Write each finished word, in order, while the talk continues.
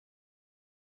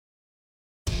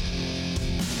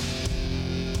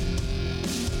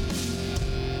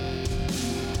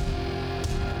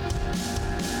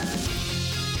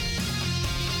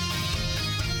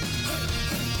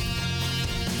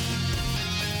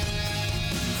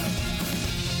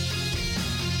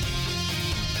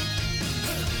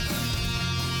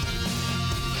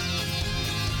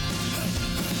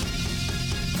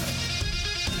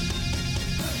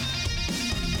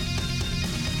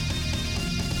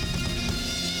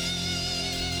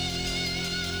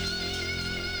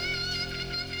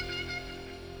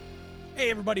Hey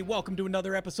everybody, welcome to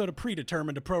another episode of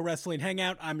Predetermined, a pro wrestling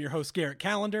hangout. I'm your host, Garrett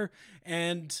Calendar,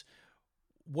 and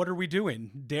what are we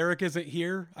doing? Derek isn't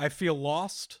here. I feel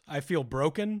lost. I feel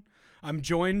broken. I'm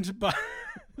joined by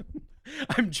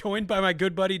my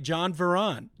good buddy, John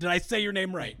Veron. Did I say your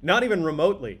name right? Not even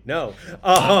remotely, no.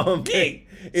 So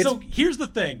here's the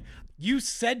thing. You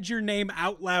said your name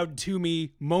out loud to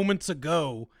me moments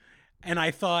ago, and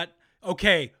I thought,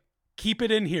 okay, keep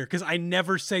it in here, because I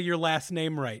never say your last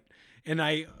name right.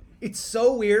 It's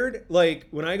so weird. Like,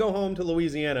 when I go home to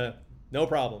Louisiana, no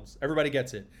problems. Everybody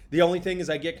gets it. The only thing is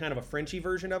I get kind of a Frenchy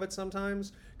version of it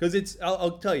sometimes. Because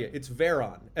I'll tell you, it's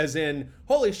Veron. As in,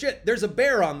 holy shit, there's a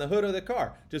bear on the hood of the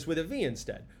car. Just with a V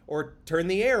instead. Or turn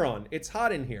the air on. It's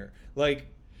hot in here. Like,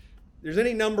 there's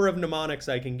any number of mnemonics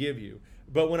I can give you.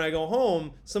 But when I go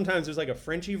home, sometimes there's like a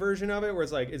Frenchy version of it where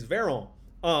it's like, it's Veron.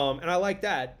 And I like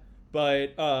that.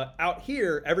 But out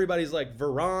here, everybody's like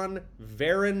Veron,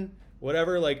 Veron,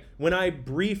 whatever. Like, when I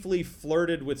briefly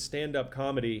flirted with stand-up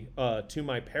comedy to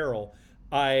my peril,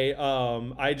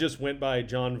 I just went by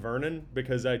John Vernon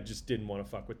because I just didn't want to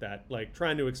fuck with that. Like,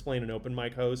 trying to explain an open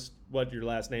mic host what your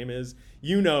last name is,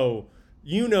 you know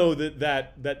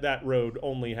that road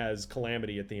only has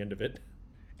calamity at the end of it.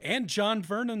 And John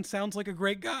Vernon sounds like a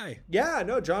great guy. Yeah,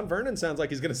 no, John Vernon sounds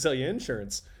like he's going to sell you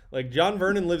insurance. Like, John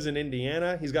Vernon lives in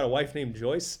Indiana. He's got a wife named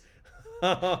Joyce.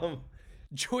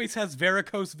 Joyce has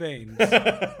varicose veins.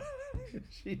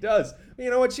 She does. You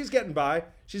know what? She's getting by.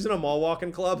 She's in a mall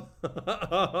walking club.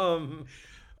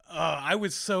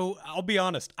 I'll be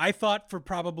honest. I thought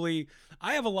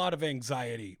I have a lot of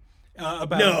anxiety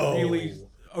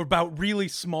about really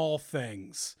small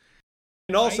things.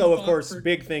 And also, of course,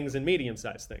 big things and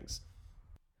medium-sized things.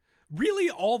 Really,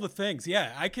 all the things.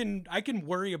 Yeah, I can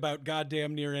worry about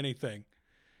goddamn near anything.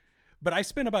 But I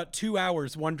spent about 2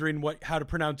 hours wondering how to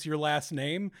pronounce your last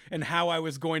name and how I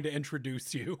was going to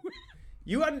introduce you.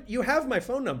 You have my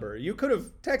phone number. You could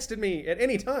have texted me at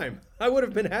any time. I would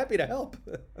have been happy to help.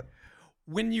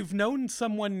 When you've known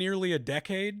someone nearly a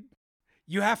decade,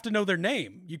 you have to know their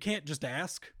name. You can't just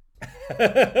ask.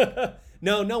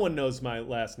 No one knows my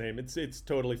last name. It's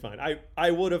totally fine.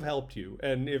 I would have helped you.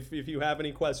 And if you have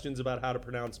any questions about how to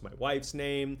pronounce my wife's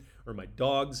name or my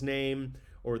dog's name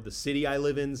or the city I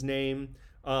live in's name,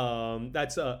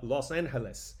 that's Los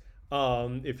Angeles,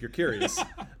 if you're curious.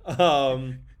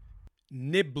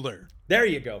 Nibbler. There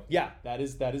you go. Yeah, that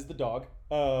is the dog.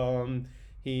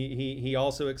 He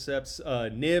also accepts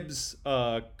Nibs,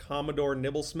 Commodore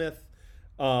Nibblesmith,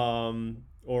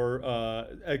 or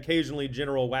occasionally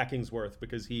General Whackingsworth,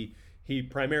 because he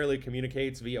primarily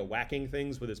communicates via whacking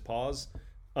things with his paws.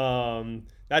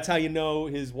 That's how you know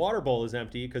his water bowl is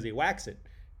empty, because he whacks it.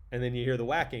 And then you hear the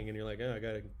whacking, and you're like, oh, I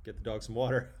gotta get the dog some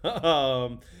water.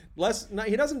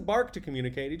 He doesn't bark to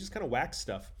communicate. He just kind of whacks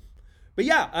stuff. But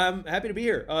yeah, I'm happy to be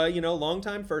here. Long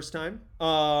time, first time.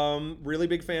 Really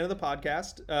big fan of the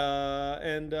podcast.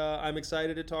 And I'm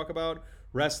excited to talk about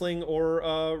wrestling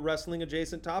or wrestling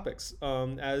adjacent topics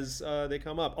as they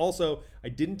come up. Also, I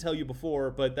didn't tell you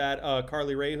before, but that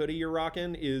Carly Rae hoodie you're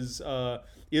rocking is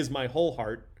my whole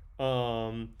heart.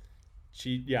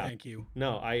 Thank you.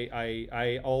 No,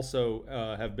 I also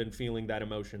have been feeling that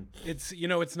emotion.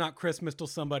 It's not Christmas till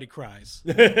somebody cries.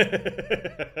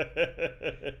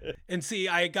 And see,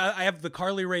 I have the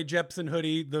Carly Rae Jepsen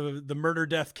hoodie, the murder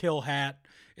death kill hat.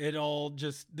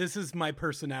 This is my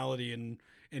personality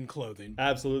in clothing.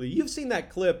 Absolutely. You've seen that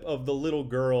clip of the little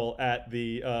girl at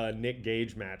the Nick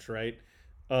Gage match, right?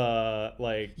 Yes!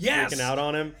 Freaking out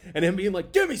on him and him being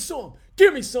like, give me some,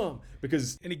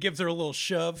 because... And he gives her a little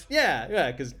shove.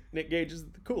 Yeah, because Nick Gage is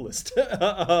the coolest.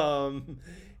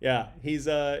 Yeah,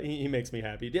 he makes me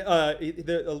happy.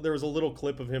 There was a little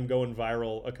clip of him going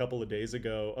viral a couple of days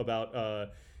ago about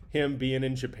him being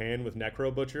in Japan with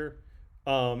Necro Butcher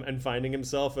and finding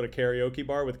himself at a karaoke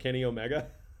bar with Kenny Omega.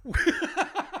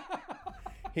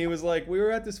 He was like, we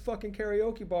were at this fucking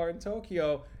karaoke bar in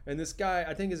Tokyo, and this guy,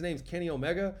 I think his name's Kenny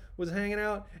Omega, was hanging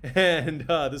out. And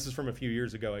this is from a few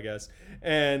years ago, I guess.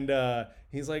 And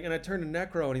he's like, and I turned to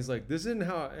Necro, and he's like, this isn't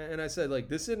how, and I said, like,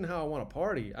 this isn't how I want to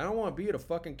party. I don't want to be at a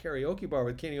fucking karaoke bar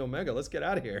with Kenny Omega. Let's get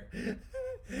out of here.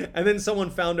 And then someone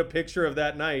found a picture of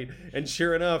that night, and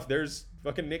sure enough, there's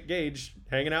fucking Nick Gage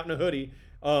hanging out in a hoodie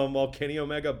while Kenny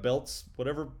Omega belts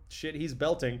whatever shit he's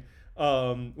belting.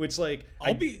 Which, like,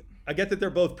 I get that they're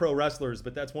both pro wrestlers,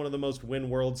 but that's one of the most when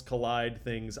worlds collide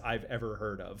things I've ever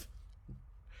heard of.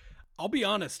 I'll be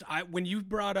honest. When you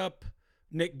brought up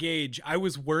Nick Gage, I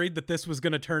was worried that this was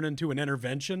going to turn into an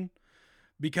intervention,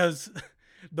 because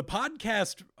the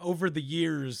podcast over the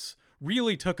years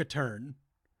really took a turn.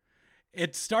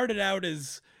 It started out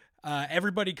as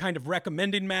everybody kind of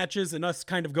recommending matches and us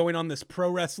kind of going on this pro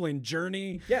wrestling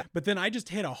journey. Yeah. But then I just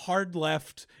hit a hard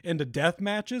left into death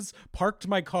matches, parked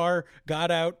my car,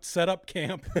 got out, set up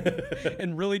camp,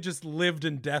 and really just lived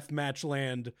in death match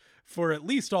land for at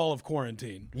least all of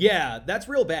quarantine. Yeah, that's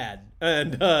real bad,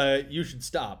 and you should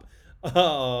stop.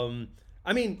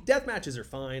 I mean, death matches are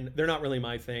fine. They're not really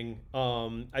my thing.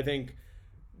 I think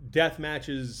death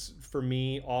matches for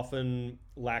me often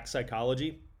lack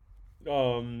psychology,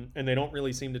 and they don't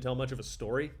really seem to tell much of a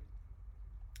story.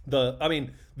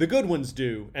 The good ones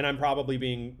do, and I'm probably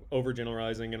being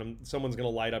overgeneralizing, and someone's going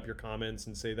to light up your comments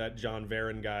and say that John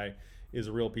Veron guy is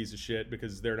a real piece of shit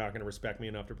because they're not going to respect me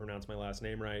enough to pronounce my last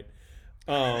name right.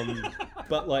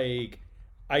 But like,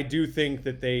 I do think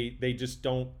that they just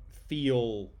don't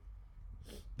feel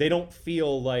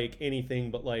like anything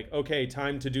but like, okay,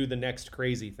 time to do the next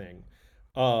crazy thing.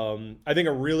 I think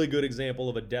a really good example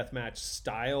of a deathmatch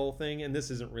style thing, and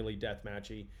this isn't really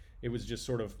deathmatchy, it was just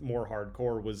sort of more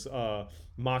hardcore, was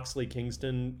Moxley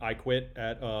Kingston I Quit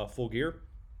at Full Gear.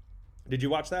 Did you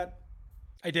watch that?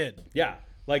 I did. Yeah,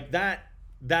 like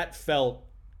that felt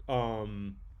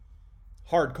hardcore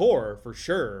for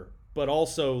sure, but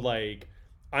also like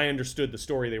I understood the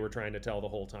story they were trying to tell the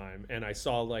whole time, and I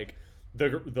saw like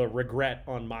the regret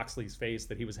on Moxley's face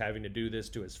that he was having to do this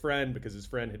to his friend because his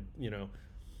friend had,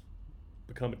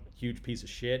 become a huge piece of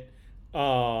shit.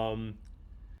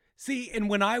 See, and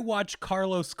when I watch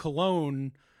Carlos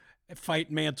Colon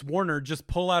fight Mance Warner, just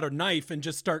pull out a knife and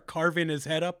just start carving his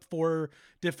head up for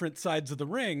different sides of the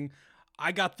ring,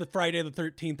 I got the Friday the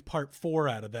 13th Part 4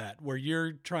 out of that, where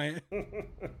you're trying.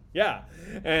 Yeah,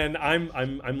 and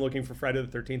I'm looking for Friday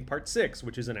the 13th Part 6,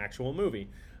 which is an actual movie.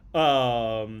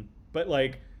 But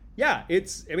like, yeah,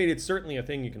 it's certainly a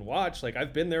thing you can watch. Like,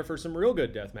 I've been there for some real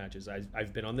good death matches.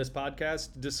 I've been on this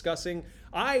podcast discussing.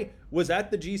 I was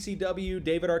at the GCW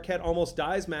David Arquette Almost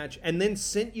Dies match and then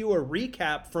sent you a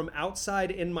recap from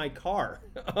outside in my car.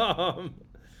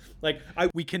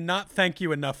 We cannot thank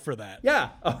you enough for that. Yeah.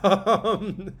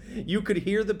 You could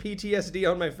hear the PTSD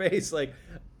on my face. Like,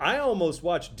 I almost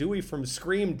watched Dewey from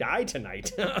Scream die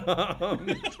tonight.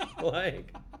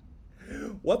 Like,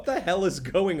 what the hell is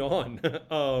going on?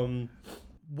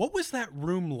 What was that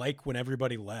room like when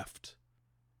everybody left?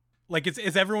 Like,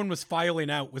 as everyone was filing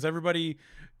out, was everybody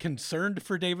concerned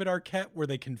for David Arquette? Were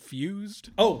they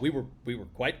confused? Oh, we were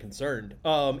quite concerned.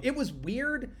 It was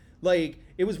weird. Like,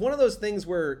 it was one of those things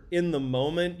where in the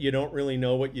moment you don't really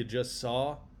know what you just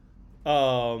saw.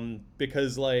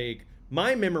 Because like,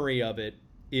 my memory of it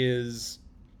is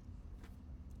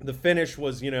the finish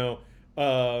was, you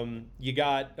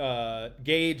got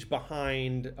Gage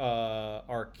behind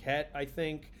Arquette, I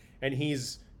think, and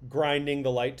he's grinding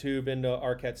the light tube into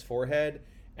Arquette's forehead,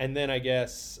 and then I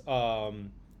guess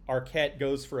Arquette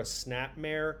goes for a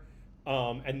snapmare,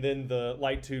 and then the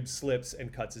light tube slips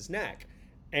and cuts his neck.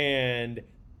 And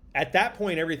at that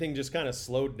point, everything just kind of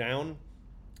slowed down.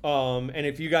 And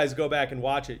if you guys go back and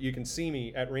watch it, you can see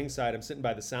me at ringside. I'm sitting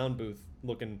by the sound booth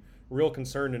looking real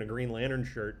concerned in a Green Lantern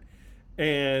shirt.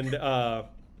 And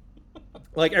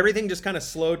like, everything just kind of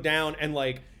slowed down, and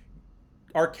like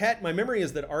Arquette, my memory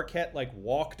is that Arquette like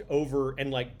walked over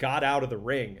and like got out of the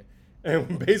ring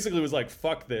and basically was like,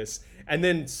 fuck this, and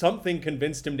then something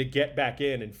convinced him to get back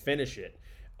in and finish it.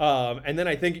 And then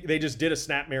I think they just did a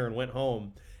snapmare and went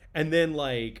home. And then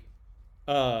like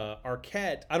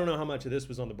Arquette, I don't know how much of this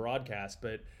was on the broadcast,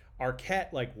 but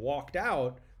Arquette like walked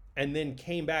out and then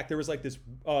came back. There was like this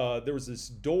there was this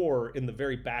door in the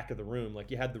very back of the room.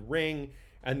 Like, you had the ring,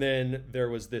 and then there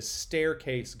was this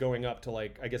staircase going up to,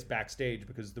 like, I guess backstage,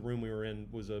 because the room we were in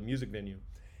was a music venue.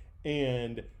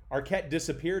 And Arquette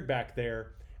disappeared back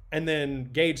there, and then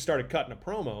Gage started cutting a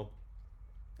promo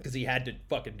because he had to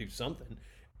fucking do something.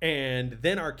 And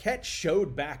then Arquette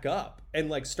showed back up and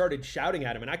like started shouting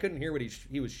at him, and I couldn't hear what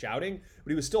he was shouting, but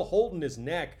he was still holding his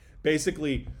neck,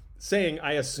 basically saying,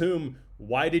 I assume,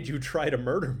 why did you try to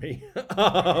murder me?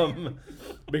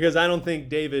 Because I don't think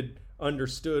David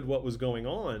understood what was going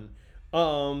on.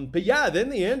 But yeah, then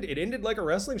the end, it ended like a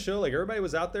wrestling show. Like, everybody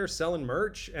was out there selling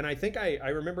merch. And I think I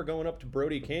remember going up to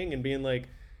Brody King and being like,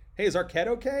 hey, is Arquette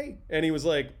okay? And he was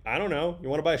like, I don't know. You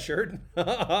want to buy a shirt?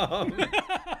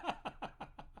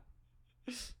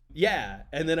 Yeah.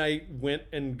 And then I went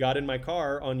and got in my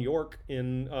car on York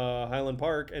in Highland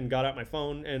Park and got out my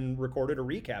phone and recorded a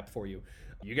recap for you.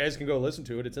 You guys can go listen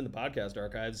to it. It's in the podcast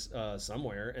archives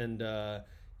somewhere. And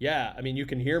yeah, I mean, you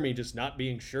can hear me just not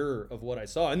being sure of what I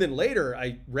saw. And then later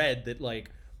I read that like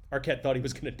Arquette thought he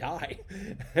was going to die.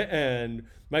 And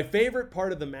my favorite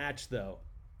part of the match, though,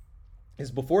 is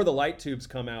before the light tubes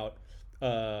come out,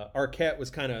 Arquette was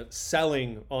kind of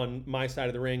selling on my side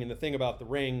of the ring. And the thing about the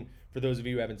ring, for those of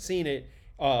you who haven't seen it,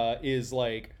 is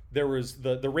like there was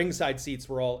the ringside seats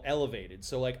were all elevated.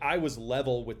 So like I was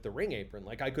level with the ring apron.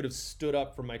 Like I could have stood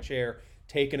up from my chair,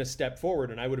 taken a step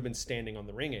forward, and I would have been standing on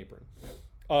the ring apron.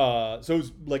 So it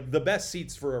was like the best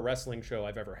seats for a wrestling show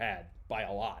I've ever had by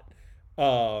a lot.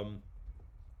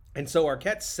 And so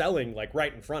Arquette's selling like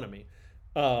right in front of me.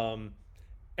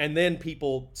 And then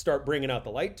people start bringing out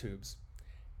the light tubes.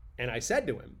 And I said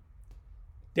to him,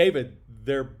 David,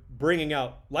 they're bringing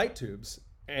out light tubes.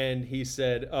 And he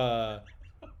said,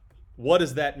 what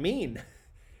does that mean?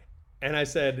 And I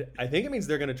said, I think it means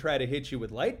they're going to try to hit you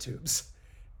with light tubes.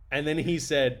 And then he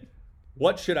said,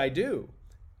 what should I do?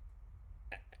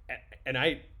 And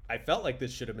I felt like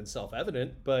this should have been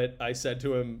self-evident, but I said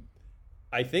to him,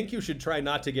 I think you should try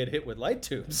not to get hit with light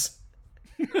tubes.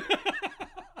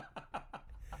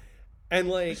 And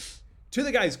like, to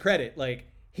the guy's credit, like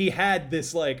he had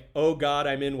this like, oh God,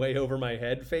 I'm in way over my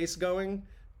head face going.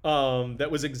 That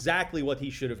was exactly what he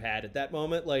should have had at that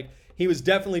moment. Like he was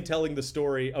definitely telling the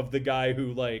story of the guy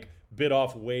who like bit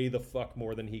off way the fuck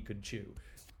more than he could chew.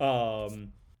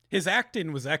 His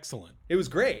acting was excellent. It was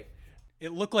great.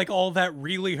 It looked like all that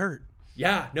really hurt.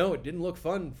 Yeah, no, it didn't look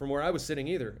fun from where I was sitting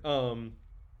either.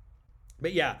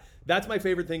 But yeah, that's my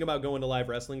favorite thing about going to live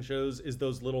wrestling shows is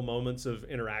those little moments of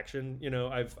interaction. You know,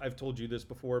 I've told you this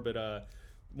before, but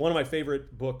one of my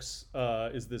favorite books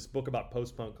is this book about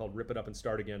post-punk called Rip It Up and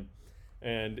Start Again.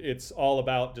 And it's all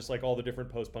about just like all the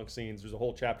different post-punk scenes. There's a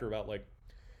whole chapter about like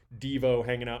Devo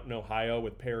hanging out in Ohio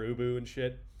with Per Ubu and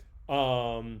shit.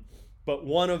 But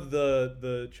one of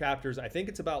the chapters, I think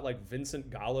it's about like Vincent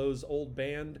Gallo's old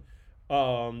band.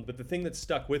 But the thing that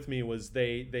stuck with me was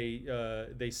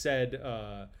they said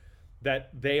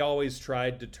that they always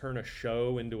tried to turn a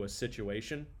show into a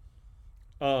situation.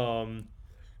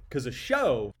 Because a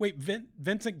show... Wait,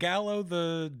 Vincent Gallo,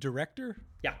 the director?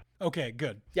 Yeah. Okay,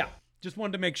 good. Yeah. Just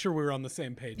wanted to make sure we were on the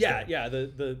same page. Yeah,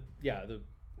 there. yeah,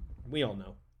 we all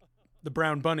know. The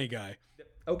Brown Bunny guy.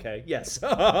 Okay, yes.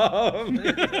 Yeah.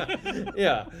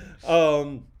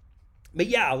 But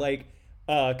yeah, like,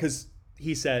 because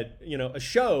he said, you know, a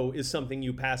show is something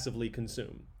you passively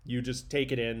consume. You just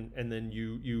take it in and then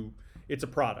you it's a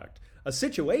product. A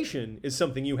situation is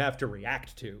something you have to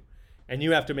react to and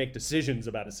you have to make decisions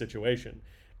about a situation.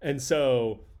 And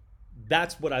so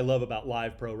that's what I love about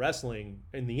live pro wrestling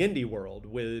in the indie world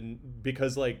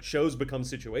because like shows become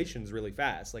situations really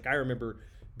fast. Like I remember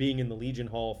being in the Legion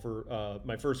Hall for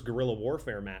my first guerrilla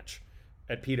warfare match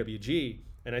at PWG.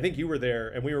 And I think you were there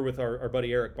and we were with our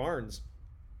buddy Eric Barnes.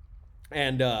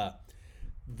 And the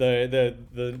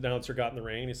announcer got in the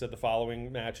ring and he said the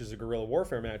following match is a guerrilla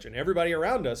warfare match. And everybody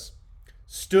around us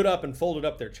stood up and folded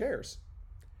up their chairs.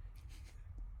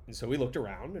 And so we looked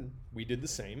around and we did the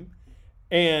same.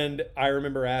 And I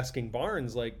remember asking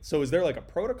Barnes, like, so is there like a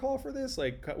protocol for this?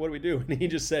 Like, what do we do? And he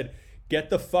just said, get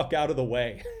the fuck out of the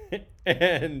way.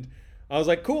 And I was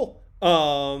like, cool.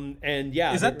 And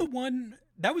yeah. Is that the one?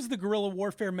 That was the guerrilla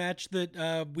warfare match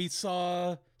that we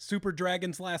saw Super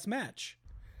Dragon's last match.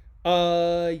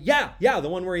 Yeah. The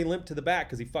one where he limped to the back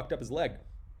because he fucked up his leg.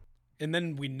 And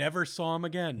then we never saw him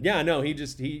again. Yeah, no,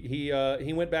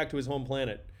 he went back to his home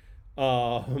planet.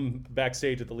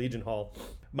 Backstage at the Legion Hall.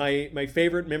 My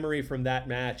favorite memory from that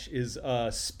match is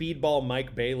Speedball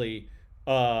Mike Bailey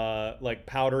like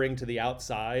powdering to the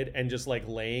outside and just like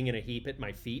laying in a heap at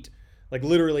my feet, like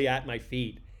literally at my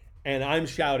feet. And I'm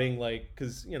shouting like,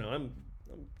 because you know I'm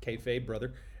kayfabe,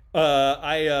 brother.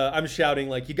 I'm shouting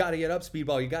like, you got to get up,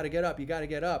 Speedball, you got to get up, you got to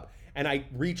get up. And I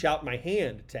reach out my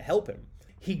hand to help him.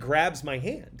 He grabs my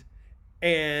hand,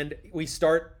 and I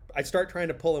start trying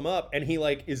to pull him up, and he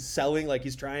like is selling like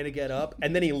he's trying to get up,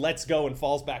 and then he lets go and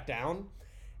falls back down.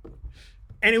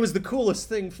 And it was the coolest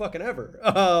thing fucking ever.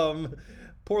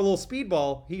 Poor little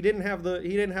Speedball, he didn't have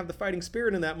the fighting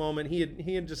spirit in that moment.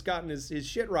 He had just gotten his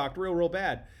shit rocked real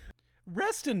bad.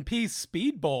 Rest in peace,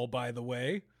 Speedball, by the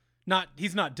way.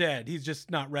 He's not dead. He's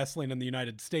just not wrestling in the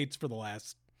United States for the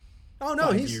last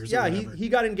 5 years. He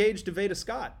got engaged to Veda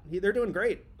Scott. They're doing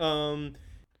great.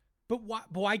 But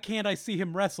why can't I see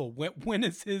him wrestle? When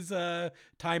is his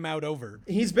timeout over?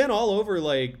 He's been all over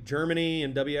like Germany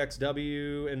and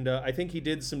WXW, and I think he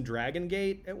did some Dragon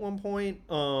Gate at one point.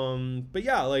 But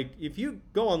yeah, like if you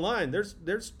go online,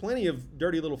 there's plenty of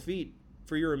dirty little feet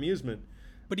for your amusement.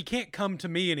 But he can't come to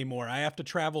me anymore. I have to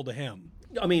travel to him.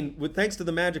 I mean, thanks to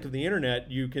the magic of the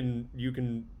internet, you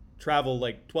can travel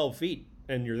like 12 feet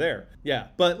and you're there. Yeah,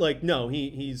 but like no,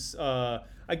 he's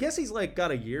I guess he's like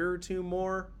got a year or two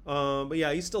more. But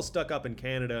yeah, he's still stuck up in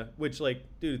Canada, which like,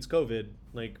 dude, it's COVID.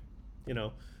 Like, you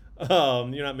know,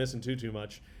 You're not missing too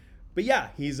much. But yeah,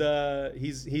 he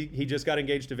just got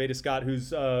engaged to Veda Scott,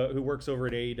 who works over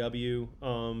at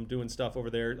AEW, doing stuff over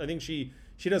there. I think she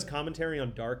does commentary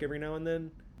on Dark every now and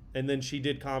then she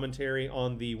did commentary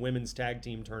on the women's tag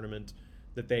team tournament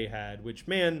that they had. Which,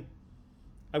 man,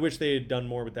 I wish they had done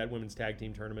more with that women's tag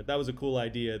team tournament. That was a cool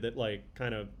idea that like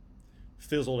kind of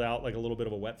fizzled out like a little bit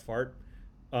of a wet fart.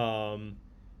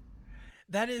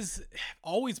 That is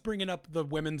always bringing up the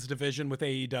women's division with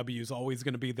AEW is always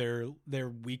going to be their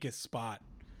weakest spot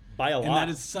by a lot. And that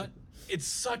is it's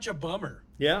such a bummer.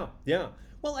 Yeah.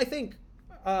 Well, I think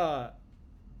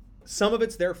some of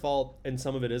it's their fault and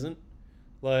some of it isn't.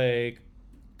 Like,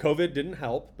 COVID didn't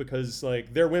help because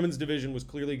like their women's division was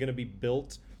clearly going to be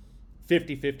built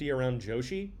 50-50 around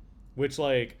Joshi, which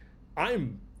like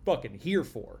I'm fucking here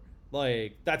for.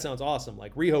 Like, that sounds awesome.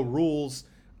 Like, Riho rules.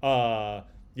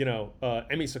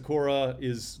 Emi Sakura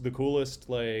is the coolest.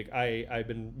 Like, I've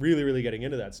been really getting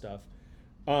into that stuff.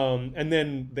 And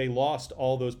then they lost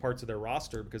all those parts of their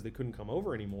roster because they couldn't come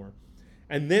over anymore.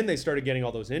 And then they started getting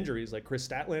all those injuries. Like, Chris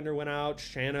Statlander went out,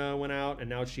 Shanna went out, and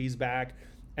now she's back.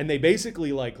 And they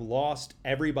basically like lost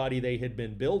everybody they had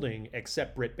been building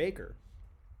except Britt Baker.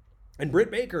 And Britt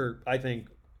Baker, I think,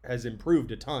 has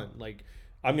improved a ton. Like,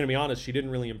 I'm going to be honest, she didn't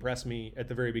really impress me at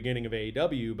the very beginning of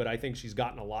AEW, but I think she's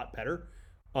gotten a lot better.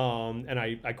 And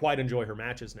I quite enjoy her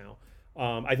matches now.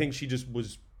 I think she just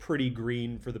was pretty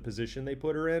green for the position they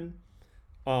put her in,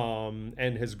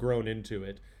 and has grown into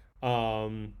it.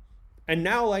 And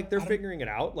now, like, they're figuring it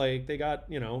out. Like, they got,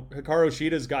 Hikaru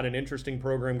Shida's got an interesting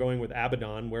program going with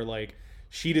Abaddon where, like,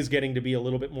 Shida's getting to be a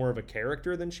little bit more of a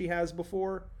character than she has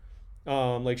before.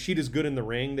 Like, Shida's good in the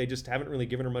ring. They just haven't really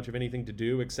given her much of anything to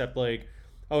do except, like,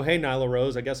 oh, hey, Nyla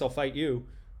Rose, I guess I'll fight you.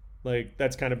 Like,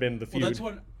 that's kind of been the feud. Well, that's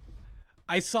what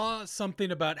I saw something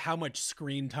about how much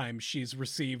screen time she's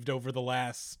received over the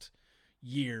last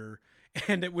year,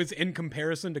 and it was in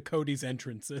comparison to Cody's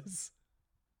entrances.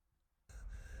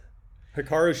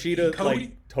 Hikaru Shida,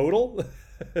 like, total?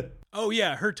 Oh,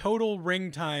 yeah. Her total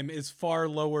ring time is far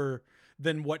lower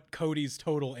than what Cody's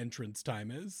total entrance time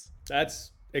is.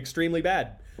 That's extremely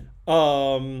bad.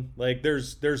 Like,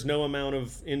 there's no amount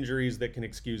of injuries that can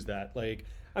excuse that. Like,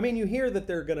 I mean, you hear that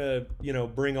they're gonna,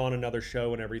 bring on another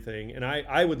show and everything, and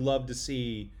I would love to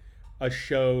see a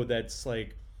show that's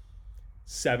like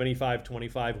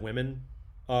 75-25 women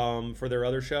for their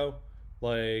other show.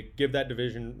 Like, give that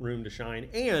division room to shine.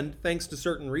 And thanks to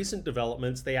certain recent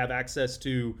developments, they have access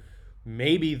to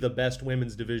maybe the best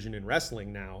women's division in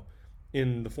wrestling now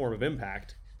in the form of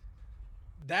Impact.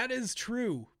 That is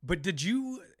true. But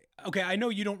okay, I know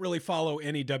you don't really follow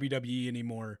any WWE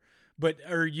anymore, but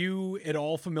are you at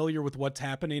all familiar with what's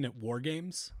happening at War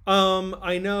Games?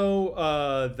 I know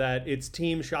that it's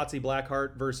Team Shotzi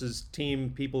Blackheart versus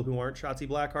Team people who aren't Shotzi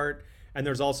Blackheart. And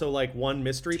there's also like one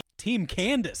mystery. Team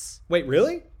Candice. Wait,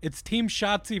 really? It's Team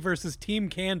Shotzi versus Team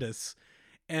Candice.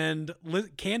 And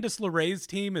Candice LeRae's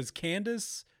team is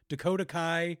Candice, Dakota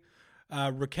Kai,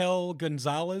 Raquel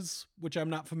Gonzalez, which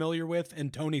I'm not familiar with,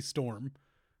 and Toni Storm.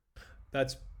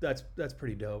 That's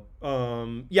pretty dope.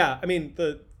 Yeah, I mean,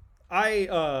 I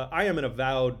am an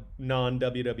avowed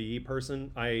non-WWE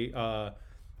person. I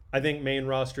think main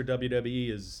roster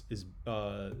WWE is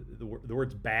the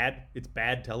word's bad. It's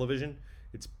bad television.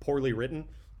 It's poorly written.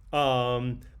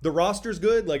 The roster's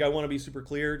good. Like, I want to be super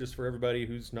clear just for everybody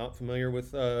who's not familiar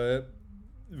with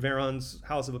Veron's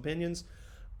House of Opinions.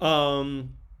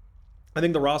 I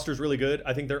think the roster's really good.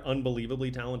 I think they're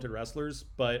unbelievably talented wrestlers,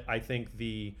 but I think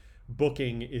the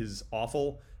booking is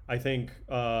awful. I think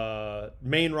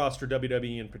main roster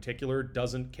WWE in particular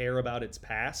doesn't care about its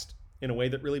past in a way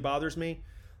that really bothers me.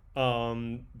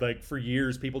 Like, for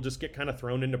years, people just get kind of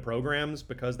thrown into programs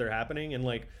because they're happening. And,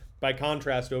 like, by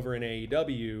contrast, over in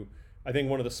AEW, I think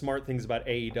one of the smart things about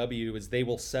AEW is they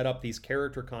will set up these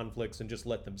character conflicts and just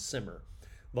let them simmer.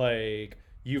 Like,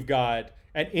 you've got,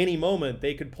 at any moment,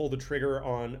 they could pull the trigger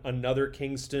on another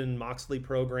Kingston Moxley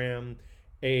program,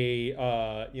 a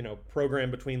program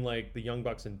between, like, the Young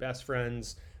Bucks and Best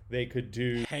Friends. They could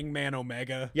do Hangman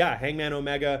Omega. Yeah, Hangman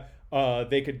Omega.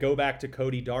 They could go back to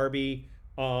Cody Darby.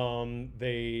 They,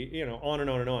 on and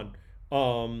on and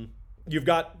on. You've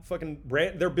got fucking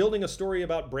they're building a story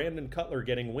about Brandon Cutler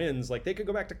getting wins. Like, they could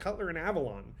go back to Cutler and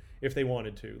Avalon if they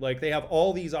wanted to. Like, they have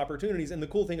all these opportunities. And the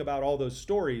cool thing about all those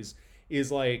stories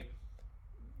is, like,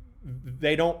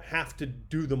 they don't have to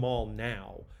do them all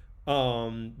now.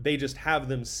 They just have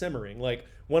them simmering. Like,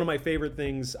 one of my favorite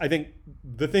things, I think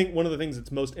one of the things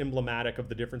that's most emblematic of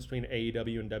the difference between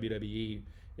AEW and WWE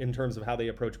in terms of how they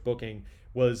approach booking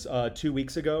was 2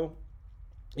 weeks ago.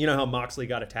 you know how Moxley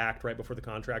got attacked right before the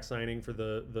contract signing for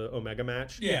the Omega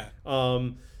match? Yeah.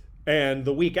 And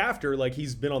the week after, like,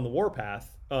 he's been on the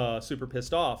warpath, super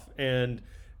pissed off. And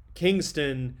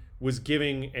Kingston was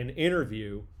giving an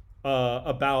interview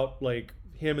about, like,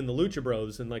 him and the Lucha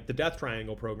Bros and, like, the Death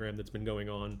Triangle program that's been going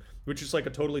on, which is, like,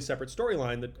 a totally separate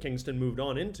storyline that Kingston moved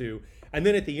on into. And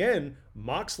then at the end,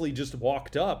 Moxley just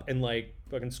walked up and, like,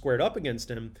 fucking squared up against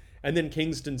him. And then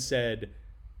Kingston said,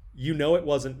 "You know it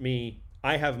wasn't me.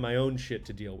 I have my own shit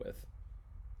to deal with."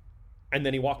 And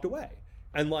then he walked away.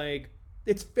 And, like,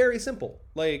 it's very simple.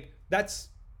 Like, that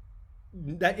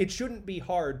it shouldn't be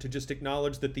hard to just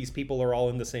acknowledge that these people are all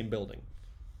in the same building.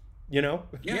 You know?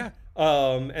 Yeah.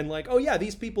 And like, oh yeah,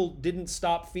 these people didn't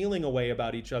stop feeling a way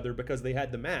about each other because they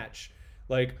had the match.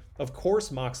 Like, of course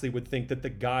Moxley would think that the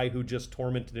guy who just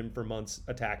tormented him for months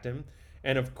attacked him.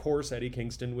 And of course Eddie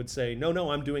Kingston would say,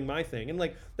 no, I'm doing my thing. And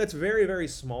like, that's very, very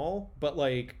small, but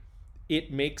like,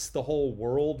 it makes the whole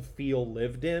world feel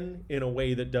lived in a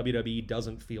way that WWE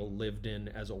doesn't feel lived in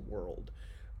as a world.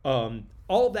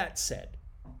 All that said,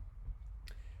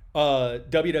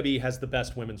 WWE has the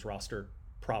best women's roster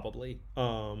probably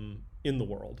in the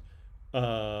world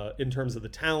in terms of the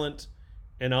talent,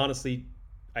 and honestly,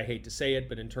 I hate to say it,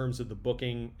 but in terms of the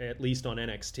booking, at least on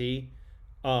NXT,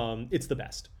 it's the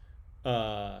best.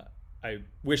 I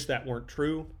wish that weren't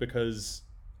true, because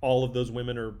all of those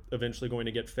women are eventually going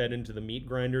to get fed into the meat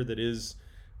grinder that is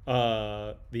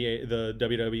the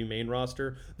WWE main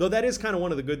roster. Though that is kind of one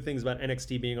of the good things about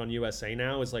NXT being on USA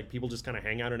now, is like people just kind of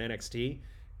hang out in NXT.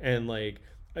 And like,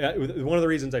 one of the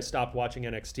reasons I stopped watching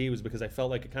NXT was because I felt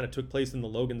like it kind of took place in the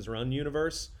Logan's Run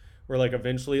universe, where like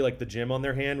eventually like the gem on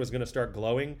their hand was going to start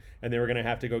glowing and they were going to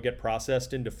have to go get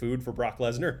processed into food for Brock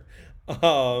Lesnar.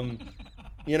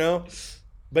 You know?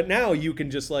 But now you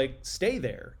can just like stay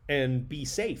there and be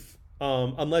safe,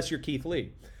 unless you're Keith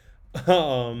Lee,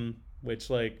 which,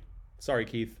 like, sorry,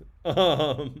 Keith,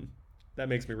 that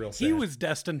makes me real sad. He was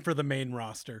destined for the main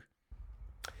roster.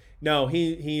 No,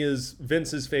 he is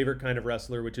Vince's favorite kind of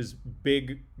wrestler, which is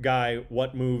big guy,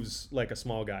 what moves like a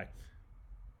small guy.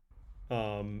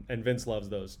 And Vince loves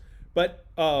those. But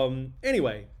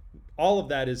anyway, all of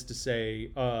that is to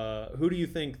say, who do you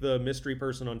think the mystery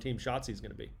person on Team Shotzi is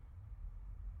going to be?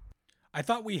 I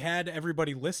thought we had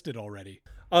everybody listed already.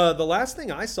 The last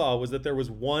thing I saw was that there was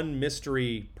one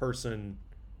mystery person.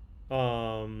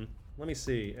 Let me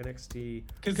see. NXT.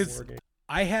 Because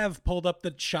I have pulled up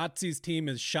that Shotzi's team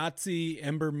is Shotzi,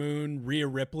 Ember Moon, Rhea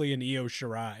Ripley, and Io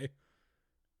Shirai.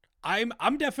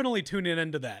 I'm definitely tuning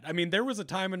into that. I mean, there was a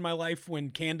time in my life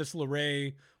when Candice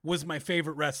LeRae was my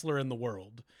favorite wrestler in the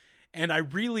world. And I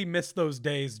really miss those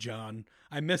days, John.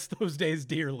 I miss those days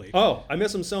dearly. Oh, I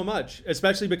miss them so much,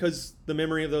 especially because the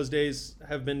memory of those days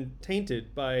have been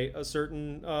tainted by a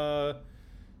certain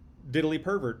diddly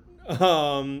pervert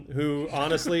who,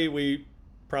 honestly, we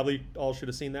probably all should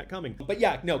have seen that coming. But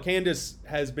yeah, no, Candice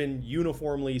has been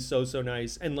uniformly so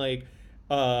nice. And like,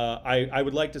 I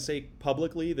would like to say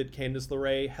publicly that Candice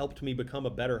LeRae helped me become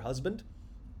a better husband.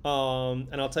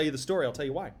 And I'll tell you the story. I'll tell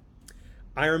you why.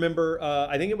 I remember,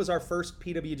 I think it was our first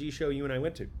PWG show you and I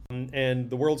went to. And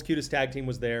the World's Cutest Tag Team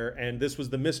was there. And this was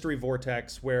the Mystery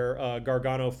Vortex where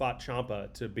Gargano fought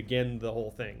Ciampa to begin the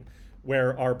whole thing,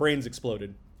 where our brains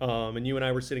exploded. And you and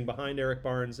I were sitting behind Eric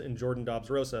Barnes and Jordan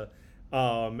Dobbs-Rosa.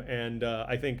 And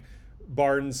I think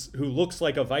Barnes, who looks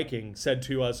like a Viking, said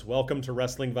to us, "Welcome to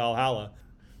Wrestling Valhalla."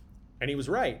 And he was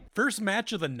right. First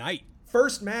match of the night.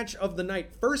 First match of the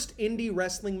night. First indie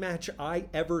wrestling match I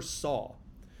ever saw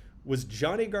was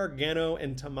Johnny Gargano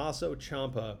and Tommaso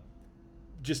Ciampa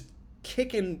just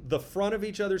kicking the front of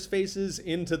each other's faces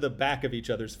into the back of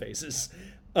each other's faces.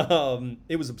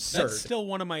 It was absurd. That's still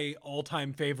one of my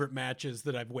all-time favorite matches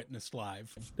that I've witnessed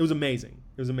live. It was amazing.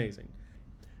 It was amazing.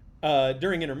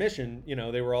 During intermission, you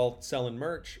know, they were all selling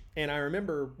merch, and I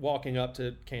remember walking up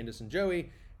to Candice and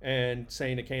Joey and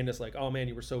saying to Candice, like, "Oh man,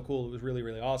 you were so cool. It was really,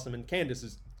 really awesome." And Candice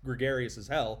is gregarious as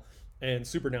hell and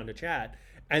super down to chat.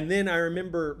 And then I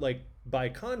remember, like, by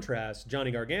contrast,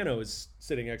 Johnny Gargano is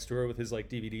sitting next to her with his, like,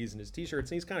 DVDs and his t-shirts,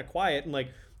 and he's kind of quiet. And, like,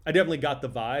 I definitely got the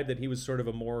vibe that he was sort of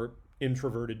a more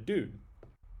introverted dude.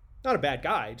 Not a bad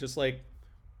guy, just, like,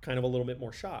 kind of a little bit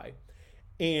more shy.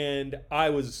 And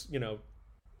I was, you know,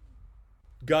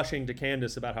 gushing to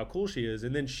Candice about how cool she is.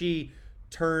 And then she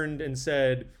turned and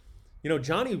said, you know,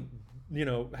 Johnny, you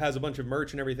know, has a bunch of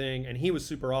merch and everything, and he was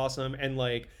super awesome. And,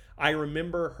 like, I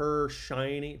remember her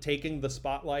taking the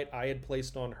spotlight I had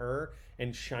placed on her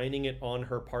and shining it on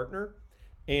her partner.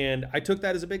 And I took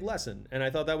that as a big lesson. And I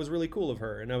thought that was really cool of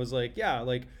her. And I was like, yeah,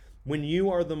 like, when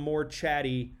you are the more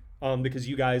chatty, because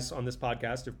you guys on this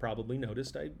podcast have probably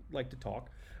noticed I like to talk.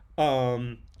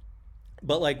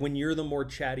 But like when you're the more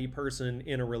chatty person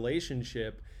in a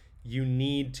relationship, you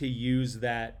need to use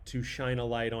that to shine a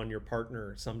light on your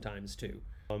partner sometimes too.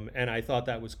 And I thought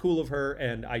that was cool of her,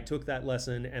 and I took that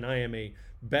lesson, and I am a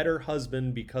better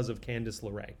husband because of Candice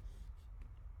LeRae.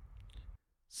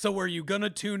 So are you going to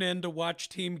tune in to watch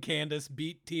Team Candace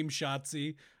beat Team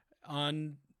Shotzi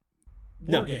on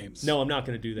War Games? No, I'm not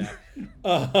going to do that.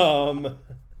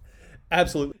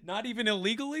 Absolutely. Not even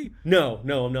illegally? No,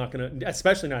 I'm not going to,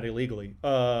 especially not illegally.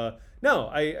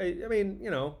 No, I mean, you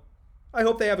know, I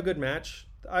hope they have a good match.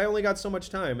 I only got so much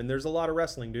time, and there's a lot of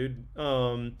wrestling, dude.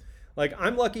 Like,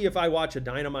 I'm lucky if I watch a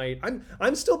Dynamite.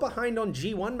 I'm still behind on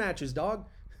G1 matches, dog.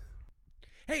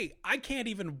 Hey, I can't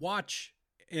even watch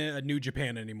New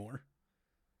Japan anymore.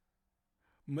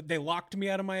 They locked me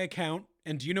out of my account,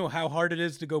 and do you know how hard it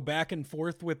is to go back and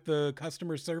forth with the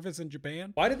customer service in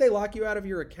Japan? Why did they lock you out of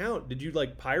your account? Did you,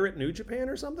 like, pirate New Japan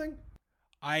or something?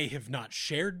 I have not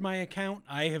shared my account.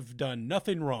 I have done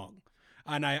nothing wrong.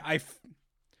 And I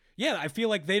feel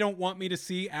like they don't want me to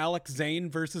see Alex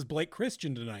Zane versus Blake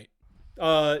Christian tonight.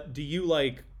 Do you,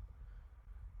 like,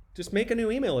 just make a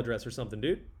new email address or something,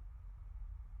 dude?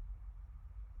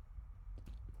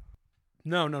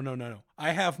 No.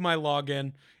 I have my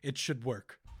login. It should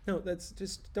work. No, that's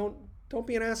just don't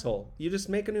be an asshole. You just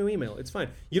make a new email. It's fine.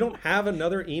 You don't have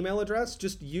another email address,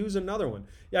 just use another one.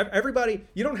 Yeah, everybody,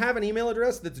 you don't have an email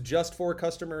address that's just for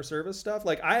customer service stuff.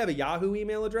 Like I have a Yahoo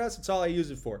email address. It's all I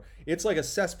use it for. It's like a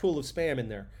cesspool of spam in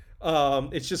there.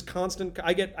 It's just constant.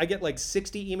 I get like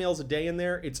 60 emails a day in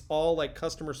there. It's all like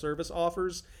customer service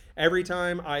offers. Every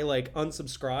time I like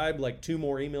unsubscribe, like 2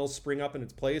 more emails spring up in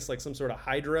its place, like some sort of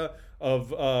hydra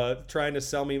of trying to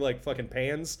sell me like fucking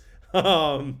pans.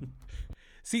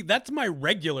 See, that's my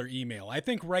regular email. I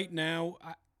think right now,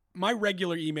 my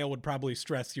regular email would probably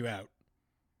stress you out.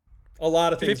 A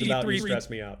lot of things about me stress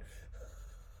me out.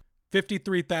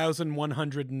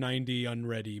 53,190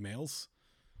 unread emails.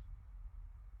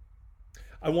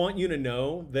 I want you to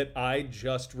know that I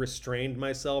just restrained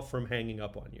myself from hanging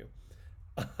up on you.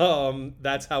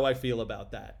 That's how I feel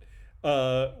about that.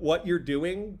 What you're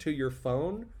doing to your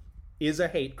phone is a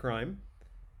hate crime.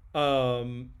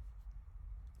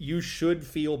 You should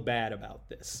feel bad about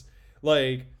this.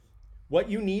 Like, what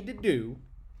you need to do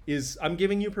is, I'm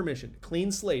giving you permission.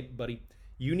 Clean slate, buddy.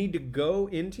 You need to go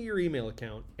into your email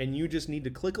account and you just need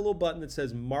to click a little button that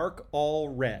says mark all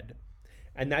read.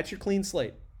 And that's your clean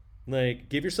slate. Like,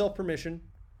 give yourself permission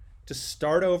to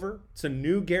start over. It's a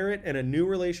new Garrett and a new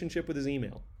relationship with his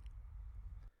email.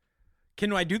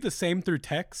 Can I do the same through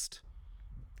text?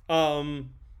 I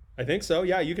think so.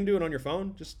 Yeah, you can do it on your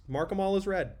phone. Just mark them all as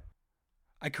read.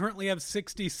 I currently have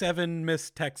 67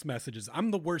 missed text messages. I'm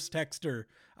the worst texter.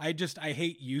 I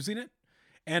hate using it.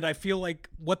 And I feel like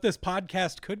what this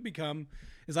podcast could become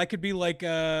is I could be like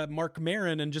Mark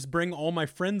Maron and just bring all my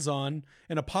friends on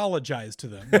and apologize to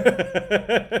them.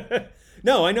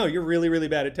 No, I know you're really, really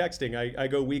bad at texting. I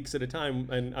go weeks at a time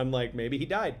and I'm like, maybe he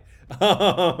died.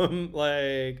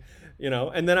 Like, you know,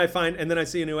 and then I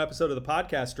see a new episode of the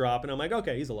podcast drop and I'm like,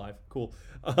 okay, he's alive. Cool.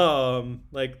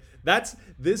 Like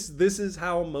this is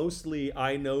how mostly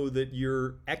I know that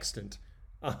you're extant.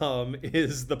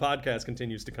 Is the podcast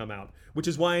continues to come out, which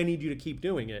is why I need you to keep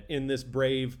doing it in this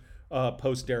brave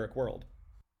post Derek world.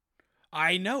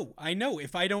 I know.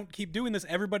 If I don't keep doing this,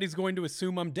 everybody's going to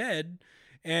assume I'm dead.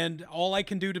 And all I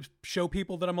can do to show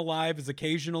people that I'm alive is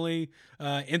occasionally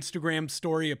Instagram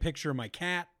story a picture of my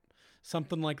cat,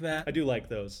 something like that. I do like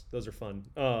those. Those are fun.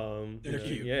 They're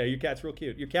cute. Yeah, your cat's real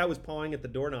cute. Your cat was pawing at the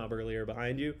doorknob earlier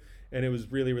behind you, and it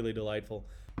was really, really delightful.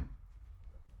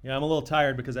 Yeah, I'm a little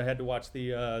tired because I had to watch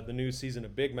the new season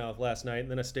of Big Mouth last night, and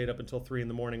then I stayed up until 3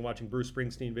 a.m. watching Bruce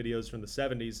Springsteen videos from the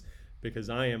 70s because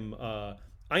I am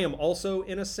also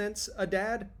in a sense a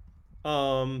dad,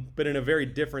 but in a very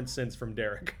different sense from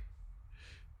Derek.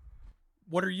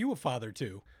 What are you a father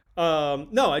to?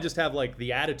 No, I just have like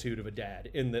the attitude of a dad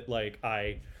in that like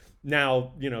I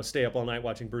now, you know, stay up all night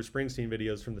watching Bruce Springsteen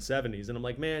videos from the 70s, and I'm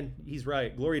like, man, he's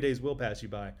right. Glory days will pass you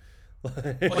by.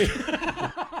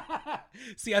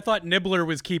 See, I thought Nibbler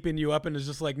was keeping you up and is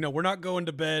just like, no, we're not going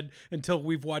to bed until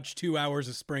we've watched 2 hours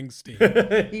of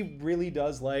Springsteen. He really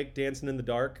does like Dancing in the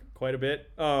Dark quite a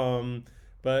bit.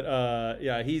 But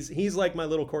yeah, he's like my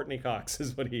little Courtney Cox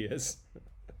is what he is.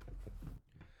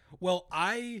 Well,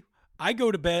 I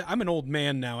go to bed. I'm an old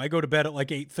man now. I go to bed at like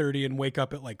 8:30 and wake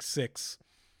up at like 6.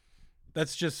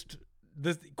 That's just...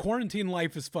 The quarantine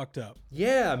life is fucked up.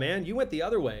 Yeah, man, you went the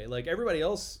other way. Like everybody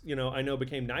else, you know, I know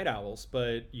became night owls,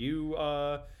 but you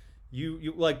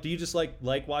like, do you just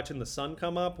like watching the sun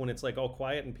come up when it's like all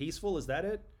quiet and peaceful? Is that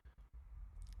it?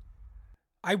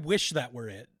 I wish that were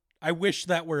it. I wish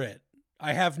that were it.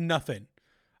 I have nothing.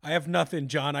 I have nothing,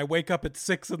 John. I wake up at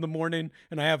 6 a.m.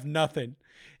 and I have nothing.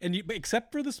 And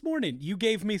except for this morning, you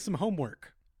gave me some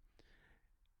homework.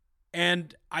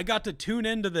 And I got to tune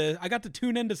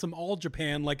into some All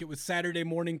Japan like it was Saturday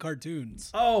morning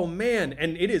cartoons. Oh man,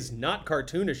 and it is not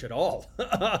cartoonish at all.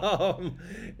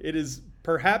 It is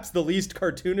perhaps the least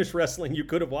cartoonish wrestling you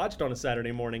could have watched on a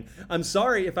Saturday morning. I'm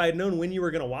sorry, if I had known when you were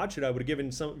going to watch it, I would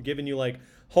have given you like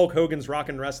Hulk Hogan's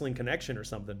Rockin' Wrestling Connection or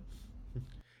something.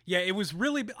 Yeah, it was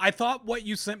really, I thought what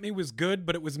you sent me was good,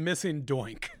 but it was missing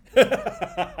Doink.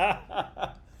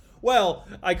 Well,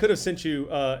 I could have sent you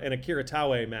an Akira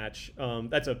Taue match.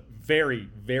 That's a very,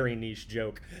 very niche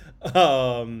joke.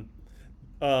 I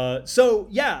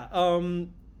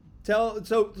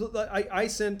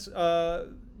sent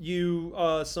you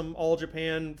some All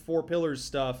Japan Four Pillars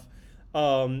stuff.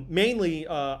 Mainly,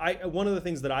 one of the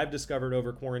things that I've discovered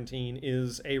over quarantine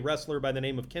is a wrestler by the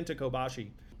name of Kenta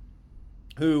Kobashi,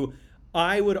 who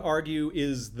I would argue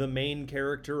is the main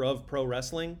character of pro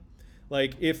wrestling.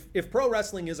 Like, if pro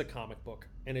wrestling is a comic book,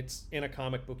 and it's in a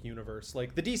comic book universe,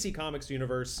 like the DC Comics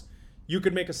universe, you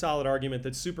could make a solid argument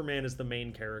that Superman is the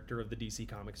main character of the DC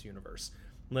Comics universe.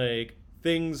 Like,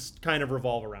 things kind of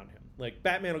revolve around him. Like,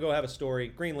 Batman will go have a story,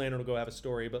 Green Lantern will go have a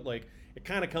story, but, like, it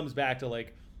kind of comes back to,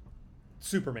 like,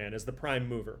 Superman as the prime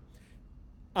mover.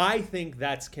 I think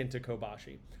that's Kenta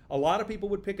Kobashi. A lot of people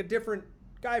would pick a different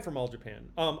guy from All Japan.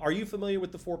 Are you familiar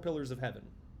with the Four Pillars of Heaven?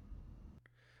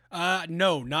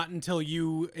 No, not until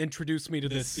you introduced me to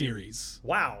this series.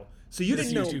 Wow. So you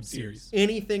didn't know YouTube series.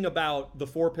 Anything about the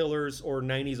Four Pillars or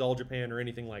 90s All Japan or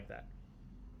anything like that?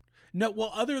 No,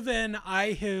 well, other than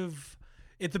I have,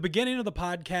 at the beginning of the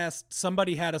podcast,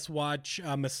 somebody had us watch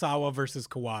Misawa versus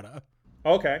Kawada.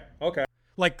 Okay.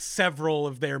 Like several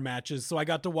of their matches. So I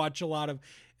got to watch a lot of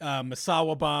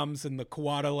Misawa bombs and the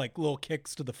Kawada, like little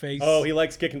kicks to the face. Oh, he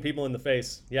likes kicking people in the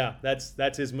face. Yeah,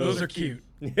 that's his move. Those are cute.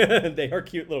 They are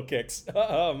cute little kicks.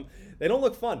 They don't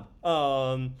look fun.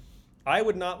 I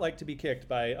would not like to be kicked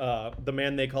by the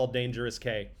man they call Dangerous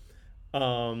K.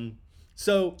 I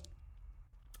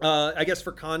guess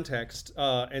for context,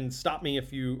 and stop me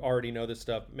if you already know this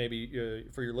stuff, maybe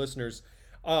for your listeners,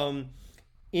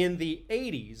 in the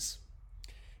 80s,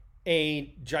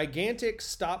 a gigantic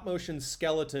stop-motion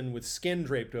skeleton with skin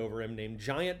draped over him named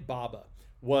Giant Baba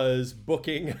was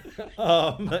booking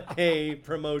a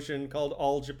promotion called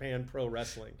All Japan Pro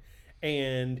Wrestling.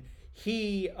 And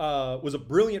he was a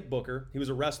brilliant booker. He was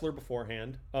a wrestler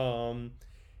beforehand. And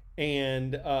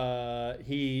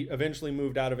he eventually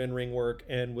moved out of in-ring work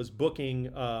and was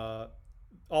booking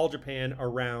All Japan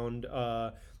around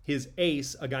his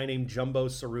ace, a guy named Jumbo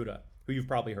Tsuruta, who you've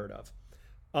probably heard of.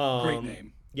 Great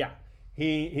name. Yeah,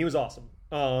 he was awesome.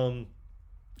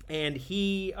 And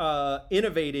he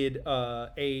innovated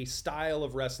a style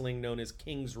of wrestling known as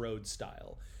King's Road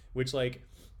style, which, like,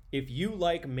 if you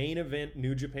like main event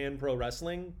New Japan Pro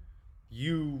Wrestling,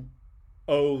 you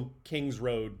owe King's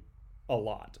Road a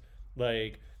lot.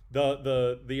 Like,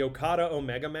 the Okada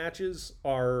Omega matches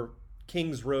are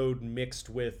King's Road mixed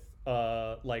with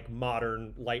like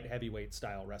modern light heavyweight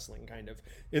style wrestling, kind of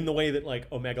in the way that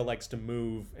like Omega likes to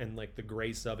move, and like the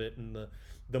grace of it and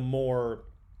the more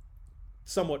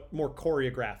somewhat more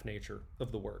choreographed nature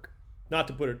of the work. Not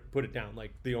to put it down,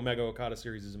 like the Omega Okada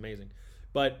series is amazing,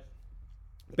 but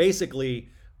basically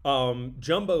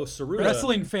Jumbo Tsuruta.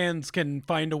 Wrestling fans can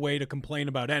find a way to complain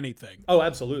about anything. Oh,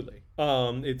 absolutely.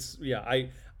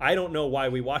 I don't know why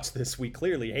we watch this. We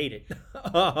clearly hate it.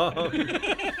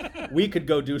 We could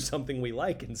go do something we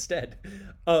like instead.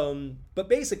 But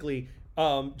basically,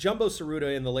 Jumbo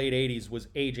Tsuruta in the late 80s was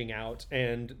aging out,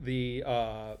 and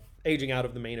aging out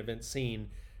of the main event scene.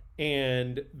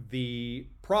 And the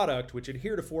product, which had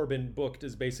heretofore been booked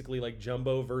as basically like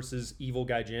Jumbo versus Evil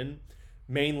Gaijin,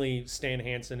 mainly Stan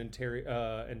Hansen and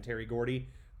Terry Gordy.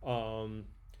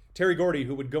 Terry Gordy,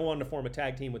 who would go on to form a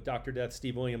tag team with Dr. Death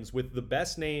Steve Williams, with the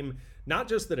best name, not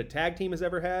just that a tag team has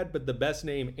ever had, but the best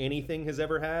name anything has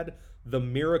ever had, the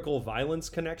Miracle Violence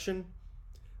Connection.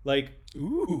 Like,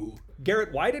 ooh,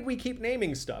 Garrett, why did we keep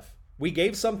naming stuff? We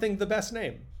gave something the best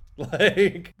name.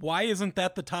 Like, why isn't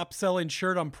that the top selling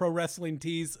shirt on Pro Wrestling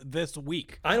Tees this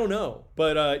week? I don't know,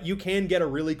 but you can get a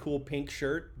really cool pink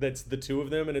shirt that's the two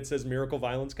of them and it says Miracle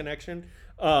Violence Connection.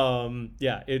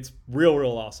 Yeah, it's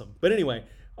real awesome. But anyway,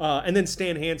 and then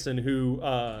Stan Hansen, who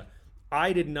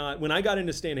I did not, when I got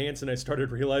into Stan Hansen, I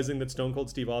started realizing that Stone Cold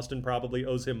Steve Austin probably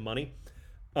owes him money.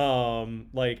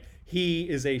 Like, he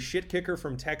is a shit kicker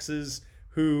from Texas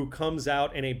who comes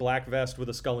out in a black vest with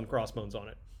a skull and crossbones on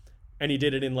it. And he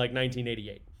did it in like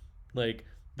 1988. Like,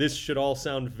 this should all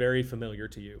sound very familiar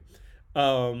to you.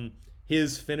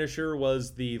 his finisher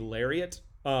was the lariat,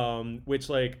 which,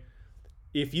 like,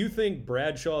 if you think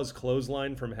Bradshaw's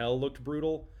clothesline from hell looked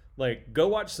brutal, like, go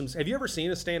watch some. Have you ever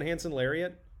seen a Stan Hansen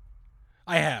lariat?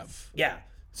 I have. Yeah.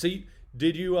 So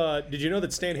did you know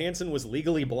that Stan Hansen was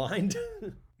legally blind?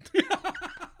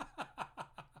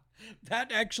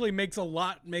 That actually make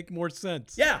more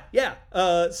sense. Yeah.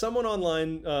 Someone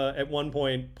online at one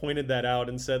point pointed that out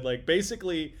and said, like,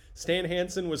 basically Stan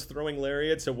Hansen was throwing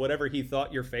lariats at whatever he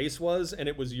thought your face was, and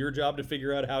it was your job to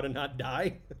figure out how to not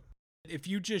die. If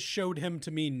you just showed him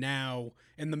to me now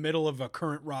in the middle of a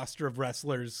current roster of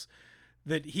wrestlers,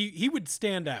 that he would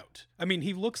stand out. I mean,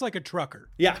 he looks like a trucker.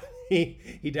 Yeah,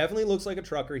 he definitely looks like a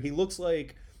trucker. He looks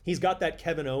like he's got that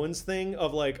Kevin Owens thing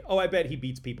of, like, oh, I bet he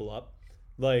beats people up.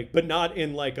 Like, but not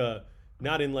in like a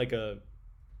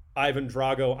Ivan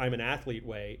Drago, I'm an athlete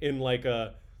way, in like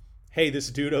a, hey, this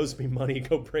dude owes me money,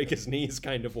 go break his knees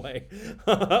kind of way.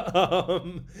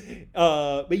 But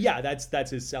yeah, that's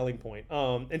his selling point.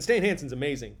 And Stan Hansen's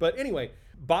amazing. But anyway,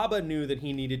 Baba knew that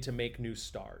he needed to make new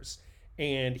stars.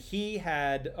 And he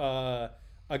had a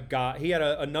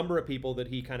number of people that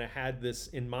he kind of had this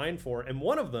in mind for. And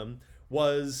one of them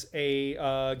was a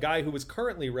guy who was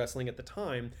currently wrestling at the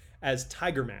time as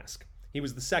Tiger Mask. He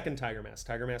was the second Tiger Mask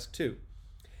 2.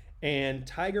 And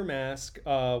Tiger Mask,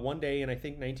 one day in, I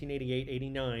think,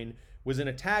 1988-89, was in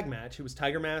a tag match. It was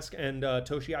Tiger Mask and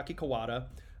Toshiaki Kawada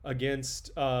against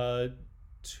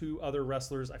two other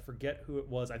wrestlers. I forget who it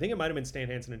was. I think it might have been Stan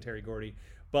Hansen and Terry Gordy.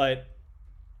 But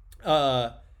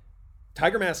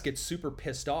Tiger Mask gets super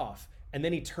pissed off, and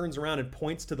then he turns around and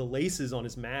points to the laces on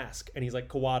his mask, and he's like,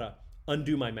 Kawada,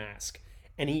 undo my mask.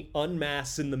 And he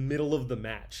unmasks in the middle of the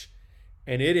match.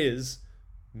 And it is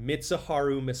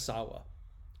Mitsuharu Misawa.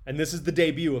 And this is the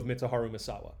debut of Mitsuharu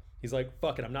Misawa. He's like,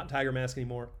 fuck it, I'm not Tiger Mask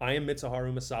anymore. I am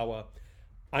Mitsuharu Misawa.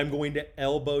 I'm going to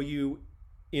elbow you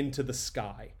into the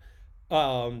sky.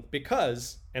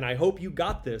 Because, and I hope you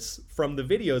got this from the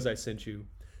videos I sent you,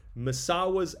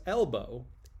 Misawa's elbow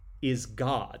is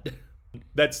God.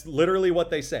 That's literally what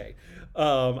they say.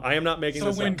 I am not making this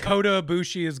up. So when Kota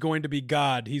Ibushi is going to be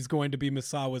God, he's going to be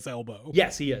Misawa's elbow.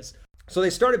 Yes, he is. So they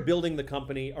started building the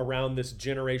company around this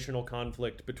generational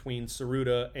conflict between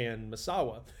Saruta and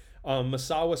Misawa.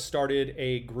 Misawa started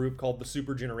a group called the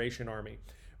Super Generation Army,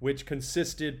 which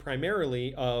consisted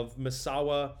primarily of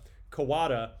Misawa,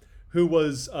 Kawada, who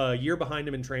was a year behind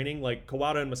him in training. Like,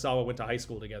 Kawada and Misawa went to high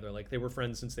school together. Like, they were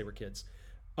friends since they were kids.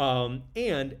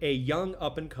 And a young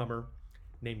up-and-comer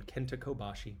named Kenta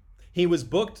Kobashi. He was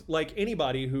booked like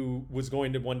anybody who was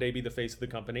going to one day be the face of the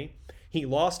company. He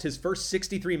lost his first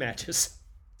 63 matches.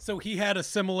 So he had a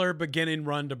similar beginning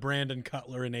run to Brandon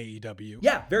Cutler in AEW.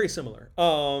 Yeah, very similar.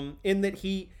 In that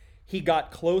he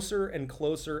got closer and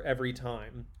closer every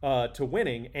time to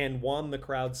winning and won the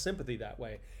crowd's sympathy that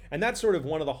way. And that's sort of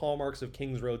one of the hallmarks of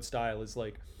Kings Road style is,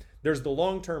 like, there's the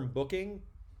long-term booking,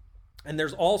 and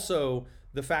there's also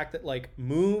the fact that, like,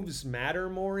 moves matter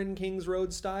more in Kings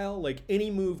Road style. Like,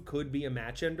 any move could be a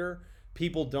match ender.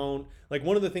 People don't, like,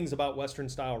 one of the things about Western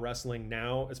style wrestling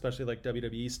now, especially like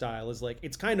WWE style, is like,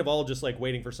 it's kind of all just like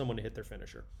waiting for someone to hit their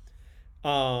finisher.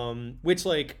 Which,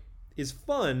 like, is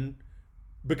fun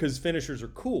because finishers are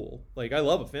cool. Like, I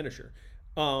love a finisher.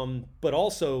 But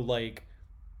also, like,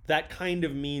 that kind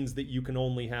of means that you can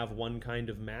only have one kind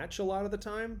of match a lot of the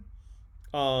time.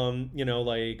 You know,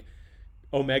 like,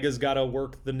 Omega's got to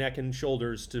work the neck and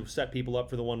shoulders to set people up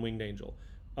for the one-winged angel.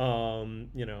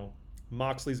 You know,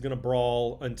 Moxley's going to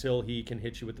brawl until he can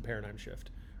hit you with the paradigm shift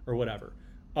or whatever.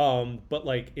 But,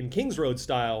 like, in Kings Road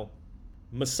style,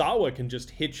 Misawa can just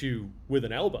hit you with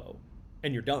an elbow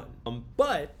and you're done.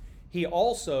 But he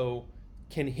also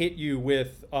can hit you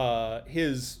with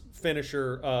his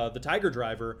finisher, the Tiger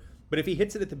Driver. But if he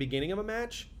hits it at the beginning of a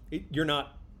match,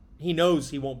 he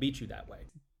knows he won't beat you that way.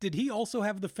 Did he also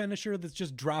have the finisher that's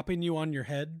just dropping you on your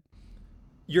head?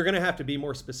 You're going to have to be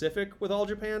more specific with All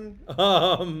Japan.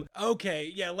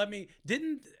 Okay, yeah,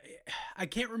 I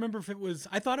can't remember if it was,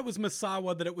 I thought it was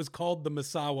Misawa that it was called the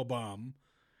Misawa bomb.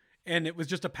 And it was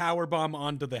just a power bomb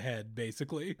onto the head,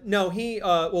 basically. No,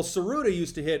 Saruta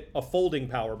used to hit a folding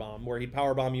power bomb where he'd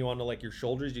power bomb you onto, like, your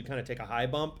shoulders. You'd kind of take a high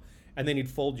bump and then he'd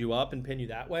fold you up and pin you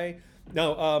that way.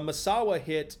 No, Misawa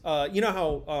hit, you know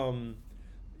how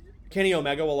Kenny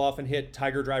Omega will often hit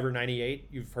Tiger Driver 98.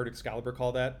 You've heard Excalibur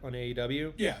call that on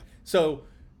AEW. Yeah. So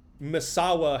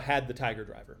Misawa had the Tiger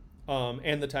Driver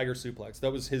and the Tiger Suplex.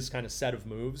 That was his kind of set of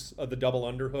moves, the double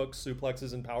underhooks,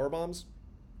 suplexes, and power bombs.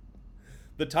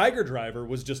 The Tiger Driver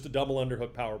was just a double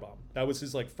underhook power bomb. That was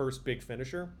his, like, first big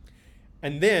finisher.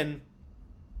 And then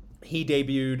he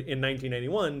debuted in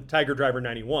 1991 Tiger Driver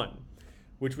 91,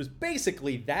 which was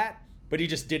basically that but he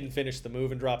just didn't finish the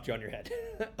move and dropped you on your head.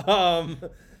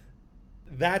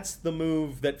 That's the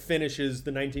move that finishes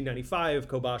the 1995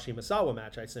 Kobashi Misawa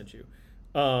match I sent you.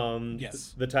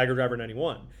 Yes. The Tiger Driver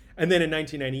 91. And then in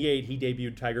 1998, he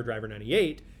debuted Tiger Driver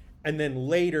 98. And then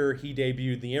later, he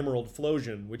debuted the Emerald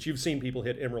Flosion, which you've seen people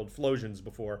hit Emerald Flosions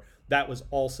before. That was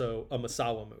also a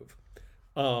Misawa move.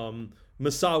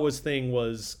 Misawa's thing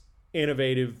was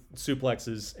innovative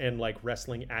suplexes and like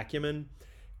wrestling acumen.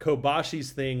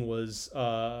 Kobashi's thing was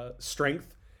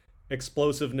strength,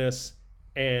 explosiveness,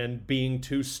 and being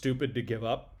too stupid to give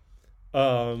up.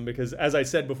 Because as I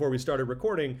said before we started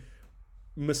recording,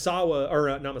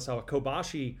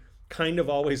 Kobashi kind of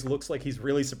always looks like he's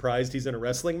really surprised he's in a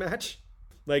wrestling match.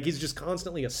 Like he's just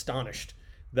constantly astonished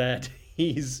that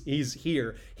he's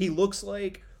here. He looks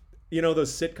like, you know,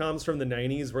 those sitcoms from the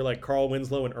 90s where like Carl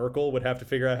Winslow and Urkel would have to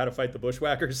figure out how to fight the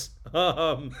Bushwhackers.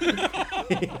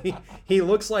 He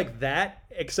looks like that,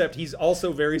 except he's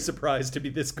also very surprised to be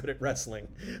this good at wrestling.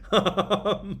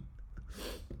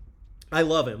 I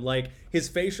love him. Like his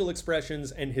facial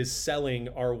expressions and his selling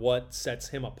are what sets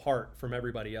him apart from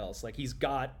everybody else. Like he's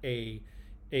got a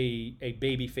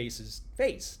baby face's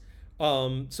face.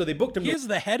 So they booked him. He is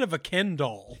the head of a Ken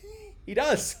doll. He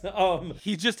does.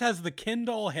 He just has the Ken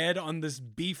doll head on this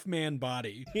beef man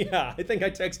body. Yeah, I think I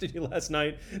texted you last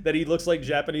night that he looks like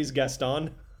Japanese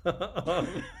Gaston.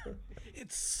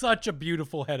 It's such a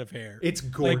beautiful head of hair. It's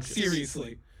gorgeous. Like,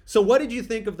 seriously. So what did you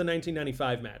think of the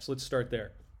 1995 match? Let's start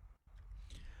there.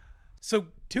 So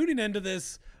tuning into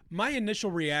this, my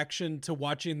initial reaction to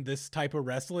watching this type of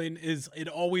wrestling is it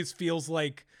always feels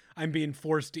like I'm being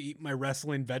forced to eat my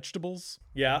wrestling vegetables.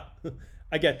 Yeah,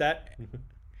 I get that.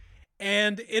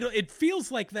 And it feels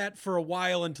like that for a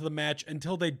while into the match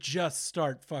until they just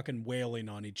start fucking wailing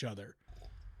on each other.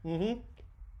 Mm-hmm.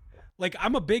 Like,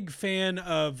 I'm a big fan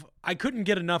of... I couldn't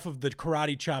get enough of the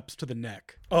karate chops to the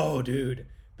neck. Oh, dude.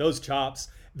 Those chops.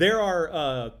 There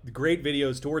are great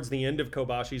videos towards the end of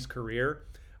Kobashi's career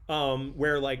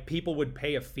where, like, people would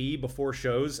pay a fee before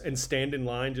shows and stand in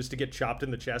line just to get chopped in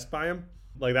the chest by him.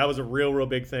 Like, that was a real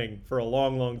big thing for a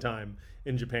long, long time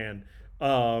in Japan.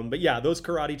 But yeah, those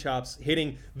karate chops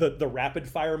hitting the rapid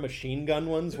fire machine gun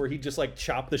ones where he just like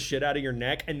chop the shit out of your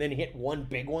neck and then hit one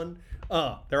big one.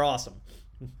 They're awesome.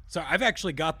 So I've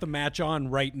actually got the match on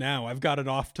right now. I've got it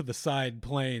off to the side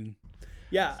playing.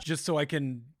 Yeah. Just so I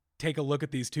can take a look at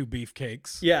these two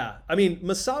beefcakes. Yeah. I mean,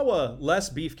 Misawa,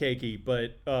 less beefcakey,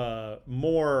 but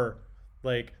more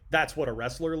like that's what a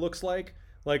wrestler looks like.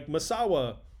 Like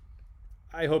Misawa,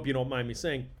 I hope you don't mind me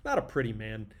saying, not a pretty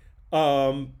man.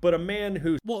 But a man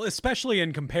who, well, especially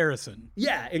in comparison.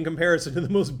 Yeah, in comparison to the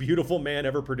most beautiful man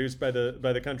ever produced by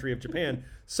the country of Japan.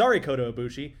 Sorry, Kota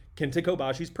Ibushi, Kenta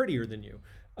Kobashi's prettier than you.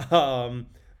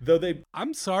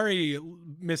 I'm sorry,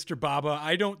 Mr. Baba.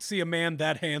 I don't see a man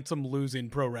that handsome losing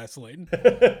pro wrestling.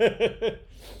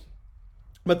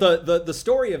 But the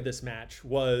story of this match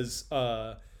was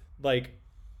like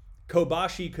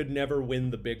Kobashi could never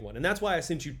win the big one, and that's why I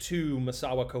sent you two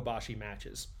Misawa Kobashi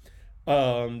matches.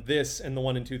 This and the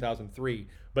one in 2003.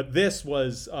 But this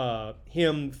was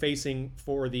him facing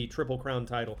for the Triple Crown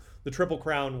title. The Triple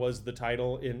Crown was the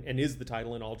title and is the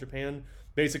title in All Japan.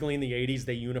 Basically, in the 80s,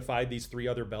 they unified these three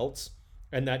other belts,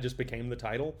 and that just became the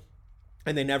title.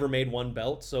 And they never made one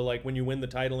belt. So, like, when you win the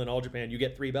title in All Japan, you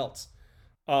get three belts.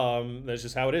 That's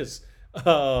just how it is.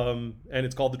 And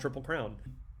it's called the Triple Crown.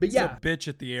 But yeah. It's a bitch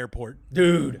at the airport.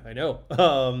 Dude, I know.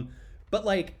 But,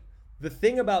 like, the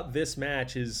thing about this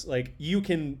match is, like, you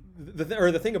can...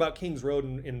 the thing about King's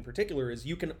Road in particular is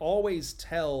you can always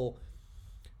tell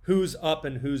who's up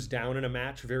and who's down in a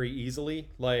match very easily.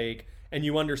 Like... And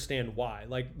you understand why.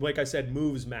 Like I said,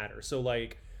 moves matter. So,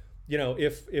 like, you know,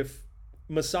 if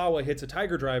Misawa hits a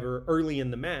Tiger Driver early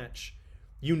in the match,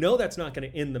 you know that's not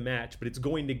going to end the match, but it's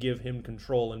going to give him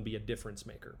control and be a difference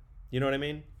maker. You know what I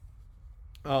mean?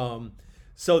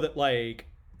 So that, like,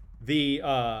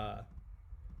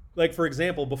 like, for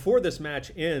example, before this match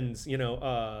ends, you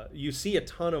know, you see a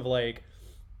ton of, like,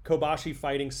 Kobashi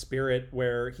fighting Spirit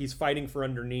where he's fighting from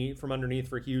underneath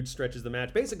for huge stretches of the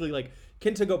match. Basically, like,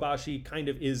 Kenta Kobashi kind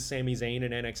of is Sami Zayn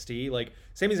in NXT. Like,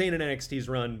 Sami Zayn in NXT's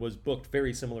run was booked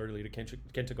very similarly to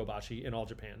Kenta Kobashi in All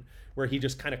Japan, where he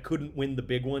just kind of couldn't win the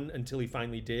big one until he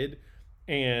finally did,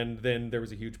 and then there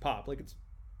was a huge pop. Like, it's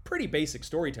pretty basic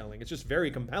storytelling. It's just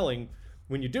very compelling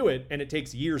when you do it, and it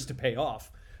takes years to pay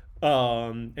off.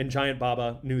 And Giant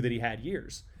Baba knew that he had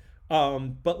years.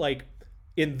 But, like,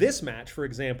 in this match, for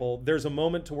example, there's a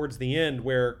moment towards the end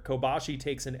where Kobashi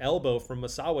takes an elbow from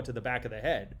Misawa to the back of the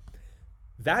head.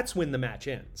 That's when the match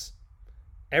ends.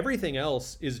 Everything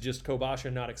else is just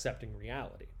Kobashi not accepting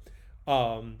reality.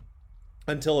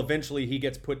 until eventually he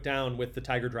gets put down with the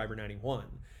Tiger Driver 91.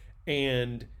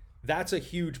 And that's a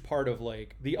huge part of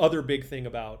like the other big thing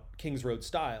about King's Road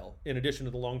style, in addition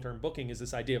to the long-term booking, is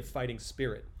this idea of fighting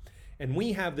spirit. And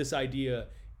we have this idea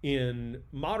in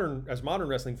modern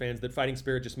wrestling fans that fighting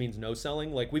spirit just means no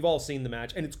selling. Like, we've all seen the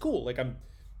match and it's cool. Like, I'm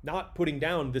not putting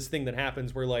down this thing that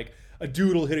happens where like a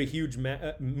dude will hit a huge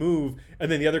move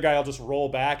and then the other guy will just roll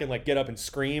back and like get up and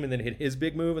scream and then hit his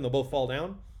big move and they'll both fall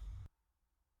down.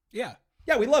 Yeah.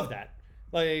 Yeah, we love that.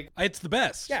 Like, it's the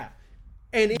best. Yeah.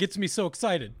 And it gets me so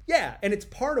excited. Yeah, and it's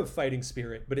part of fighting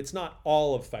spirit, but it's not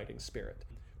all of fighting spirit.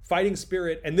 Fighting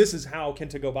spirit, and this is how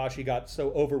Kenta Kobashi got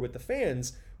so over with the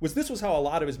fans, this was how a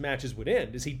lot of his matches would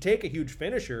end, is he'd take a huge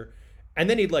finisher, and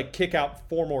then he'd like kick out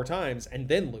 4 more times and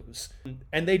then lose.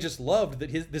 And they just loved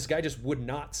that this guy just would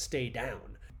not stay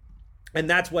down. And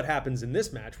that's what happens in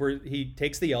this match, where he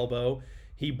takes the elbow,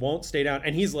 he won't stay down,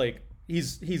 and he's like,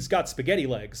 he's got spaghetti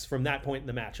legs from that point in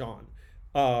the match on.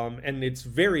 And it's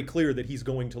very clear that he's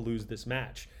going to lose this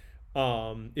match,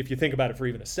 if you think about it for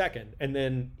even a second. And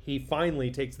then he finally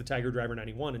takes the Tiger Driver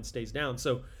 91 and stays down.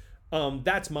 So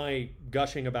that's my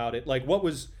gushing about it. Like,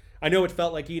 I know it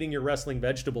felt like eating your wrestling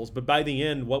vegetables, but by the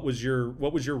end, what was your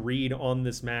read on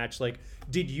this match? Like,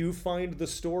 did you find the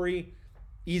story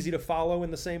easy to follow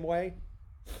in the same way?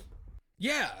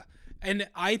 Yeah. And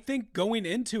I think going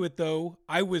into it, though,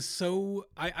 I'm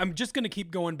just going to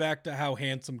keep going back to how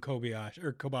handsome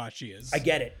Kobashi is. I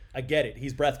get it.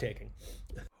 He's breathtaking.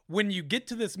 When you get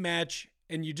to this match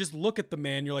and you just look at the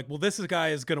man, you're like, well, this guy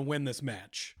is going to win this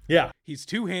match. Yeah. He's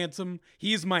too handsome.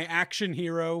 He's my action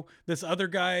hero. This other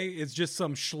guy is just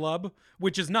some schlub,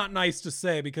 which is not nice to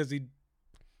say because he's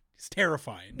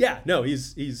terrifying. Yeah, no,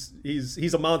 he's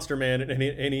a monster man,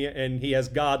 and he has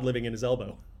God living in his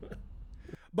elbow.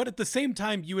 But at the same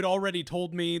time, you had already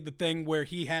told me the thing where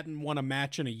he hadn't won a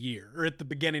match in a year, or at the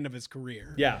beginning of his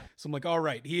career. Yeah. So I'm like, all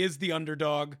right, he is the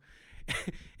underdog.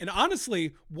 And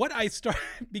honestly,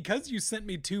 because you sent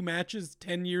me 2 matches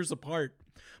 10 years apart,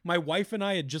 my wife and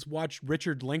I had just watched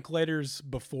Richard Linklater's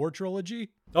Before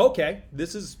trilogy. Okay,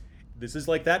 this is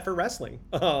like that for wrestling.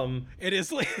 It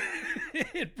is like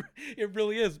it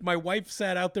really is. My wife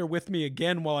sat out there with me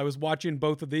again while I was watching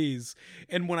both of these,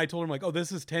 and when I told her, I'm like, "Oh,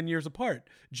 this is 10 years apart,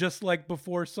 just like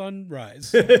Before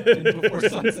Sunrise and Before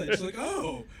Sunset." She's like,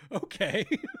 "Oh, okay."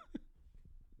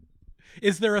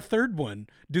 Is there a third one?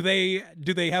 Do they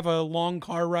have a long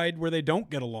car ride where they don't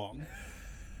get along?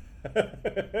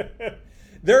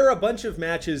 There are a bunch of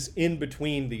matches in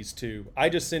between these two. I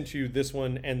just sent you this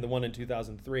one and the one in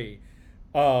 2003.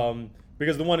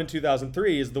 Because the one in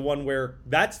 2003 is the one where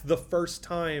that's the first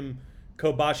time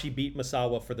Kobashi beat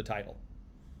Misawa for the title.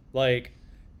 Like,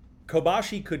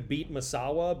 Kobashi could beat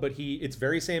Misawa, but it's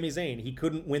very Sami Zayn. He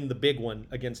couldn't win the big one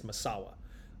against Misawa.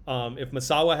 If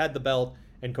Misawa had the belt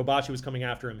and Kobashi was coming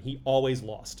after him, he always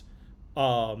lost.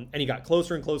 And he got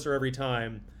closer and closer every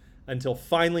time until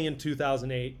finally in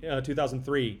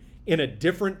 2003, in a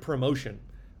different promotion.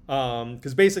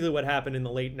 Because basically what happened in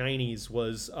the late 90s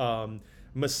was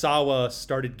Misawa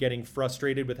started getting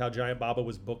frustrated with how Giant Baba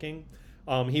was booking.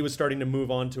 He was starting to move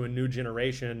on to a new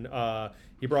generation.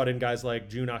 He brought in guys like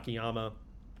Jun Akiyama.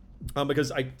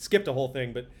 Because I skipped a whole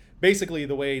thing, but basically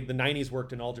the way the 90s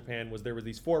worked in All Japan was there were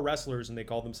these 4 wrestlers, and they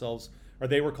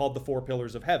were called the 4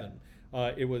 Pillars of Heaven.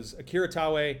 It was Akira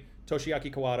Taue,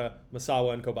 Toshiaki Kawada,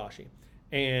 Misawa, and Kobashi.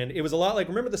 And it was a lot like,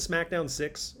 remember the SmackDown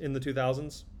 6 in the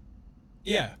 2000s?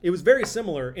 Yeah. It was very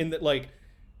similar in that, like,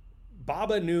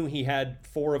 Baba knew he had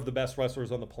 4 of the best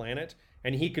wrestlers on the planet,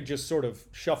 and he could just sort of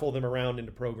shuffle them around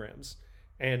into programs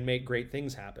and make great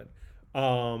things happen.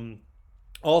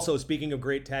 Also, speaking of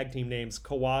great tag team names,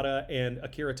 Kawada and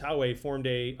Akira Taue formed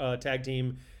a tag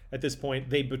team at this point.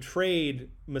 They betrayed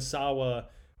Misawa,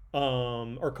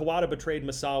 or Kawada betrayed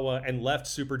Misawa and left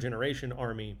Super Generation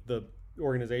Army, the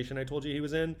organization I told you he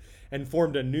was in, and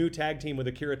formed a new tag team with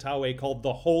Akira Taue called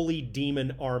the Holy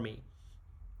Demon Army.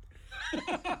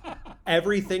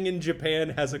 Everything in Japan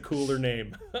has a cooler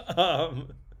name.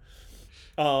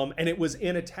 And it was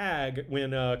in a tag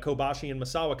when Kobashi and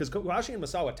Misawa, because Kobashi and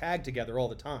Misawa tagged together all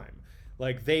the time.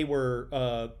 Like, they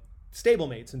were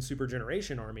stablemates in Super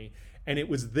Generation Army, and it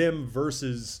was them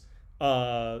versus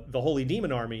the Holy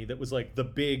Demon Army that was like the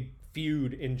big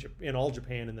feud in All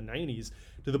Japan in the 90s,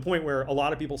 to the point where a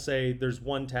lot of people say there's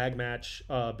one tag match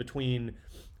between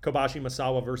Kobashi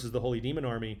Misawa versus the Holy Demon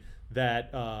Army that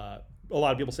a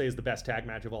lot of people say is the best tag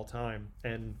match of all time.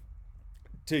 And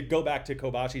to go back to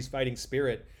Kobashi's fighting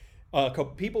spirit,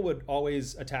 people would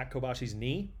always attack Kobashi's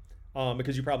knee,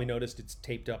 because you probably noticed it's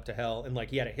taped up to hell, and like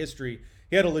he had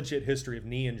a legit history of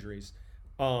knee injuries.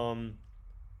 And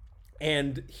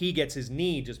And he gets his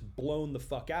knee just blown the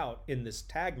fuck out in this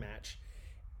tag match.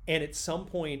 And at some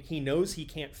point, he knows he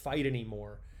can't fight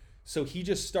anymore. So he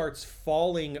just starts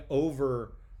falling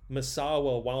over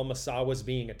Misawa while Misawa's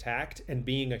being attacked and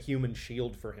being a human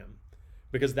shield for him.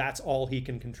 Because that's all he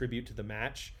can contribute to the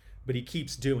match. But he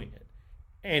keeps doing it.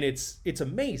 And it's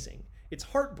amazing. It's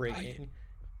heartbreaking.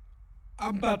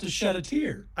 I'm about to shed a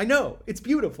tear. I know. It's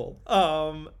beautiful.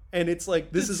 And it's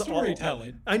like, this is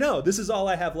storytelling. I know. This is all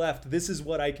I have left. This is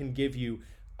what I can give you.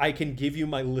 I can give you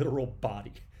my literal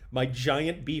body. My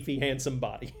giant, beefy, handsome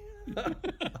body.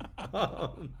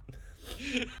 But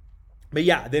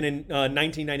yeah, then in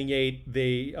 1998,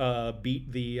 they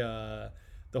beat the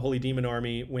Holy Demon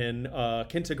Army when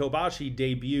Kenta Kobashi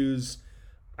debuts.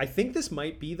 I think this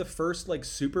might be the first like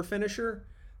super finisher,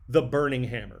 the Burning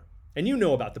Hammer. And you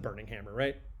know about the Burning Hammer,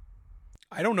 right?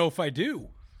 I don't know if I do.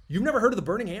 You've never heard of the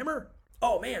Burning Hammer?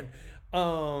 Oh, man.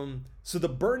 So the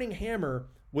Burning Hammer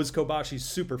was Kobashi's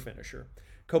super finisher.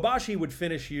 Kobashi would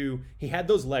finish you. He had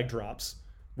those leg drops,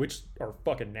 which are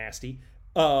fucking nasty.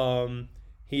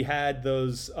 He had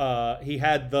those. He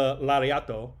had the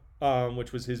lariato,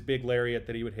 which was his big lariat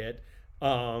that he would hit.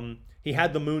 He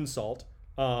had the moonsault,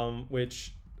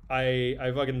 which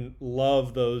I fucking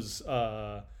love those.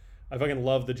 I fucking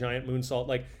love the giant moonsault.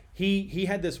 Like he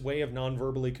had this way of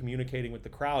non-verbally communicating with the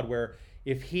crowd where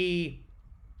if he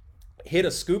hit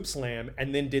a scoop slam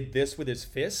and then did this with his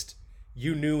fist,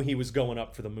 you knew he was going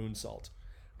up for the moonsault.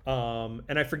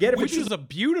 And I forget if which is a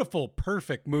beautiful,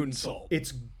 perfect moonsault.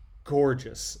 It's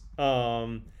gorgeous.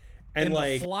 And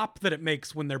like the flop that it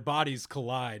makes when their bodies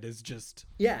collide is just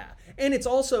and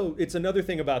it's another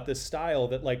thing about this style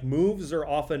that like moves are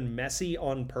often messy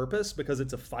on purpose because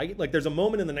it's a fight. Like there's a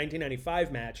moment in the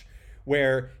 1995 match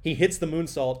where he hits the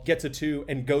moonsault, gets a 2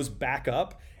 and goes back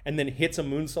up and then hits a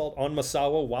moonsault on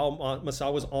Misawa while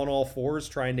Misawa's on all fours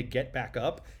trying to get back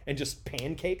up and just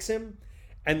pancakes him,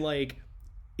 and like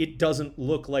it doesn't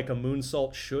look like a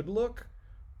moonsault should look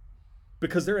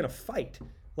because they're in a fight.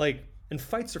 Like, and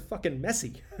fights are fucking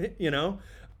messy, you know?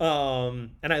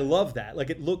 And I love that. Like,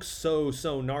 it looks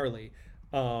so gnarly.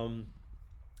 But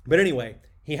anyway,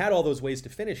 he had all those ways to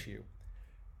finish you.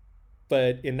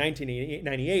 But in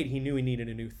 1998, he knew he needed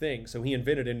a new thing. So he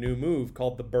invented a new move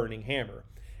called the Burning Hammer.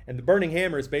 And the Burning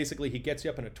Hammer is basically he gets you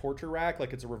up in a torture rack,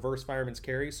 like it's a reverse fireman's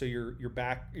carry. So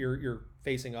you're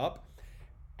facing up.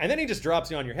 And then he just drops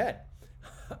you on your head.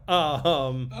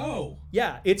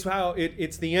 Yeah,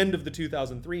 it's the end of the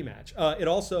 2003 match. It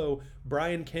also,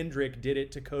 Brian Kendrick did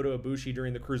it to Kota Ibushi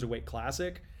during the Cruiserweight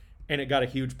Classic, and it got a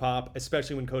huge pop,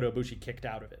 especially when Kota Ibushi kicked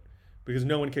out of it, because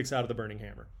no one kicks out of the Burning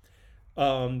Hammer.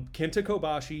 Kenta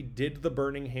Kobashi did the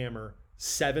Burning Hammer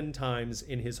 7 times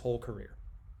in his whole career.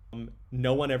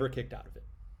 No one ever kicked out of it.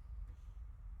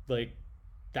 Like,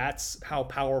 that's how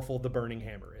powerful the Burning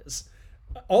Hammer is.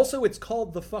 Also, it's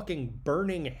called the fucking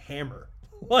Burning Hammer.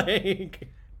 Like,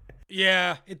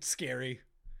 yeah, it's scary.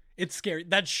 It's scary.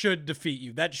 That should defeat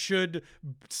you. That should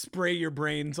spray your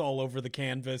brains all over the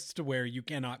canvas to where you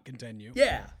cannot continue.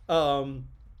 Yeah.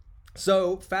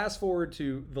 So fast forward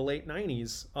to the late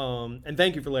 90s, and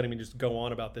thank you for letting me just go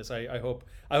on about this. I hope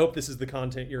this is the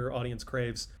content your audience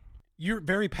craves. You're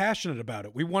very passionate about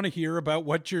it. We want to hear about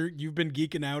what you've been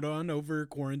geeking out on over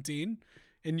quarantine,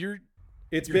 and you're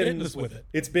hitting us with it.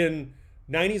 It's been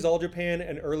 90s All Japan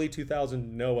and early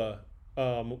 2000 Noah,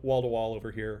 wall to wall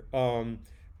over here.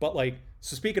 But like,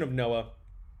 so speaking of Noah,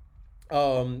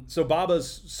 so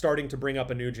Baba's starting to bring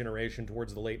up a new generation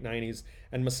towards the late 90s,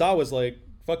 and Misawa's like,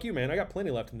 fuck you, man, I got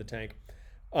plenty left in the tank.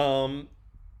 I'm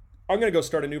gonna go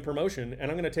start a new promotion,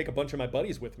 and I'm gonna take a bunch of my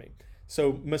buddies with me.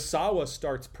 So Misawa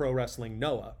starts Pro Wrestling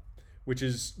Noah, which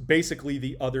is basically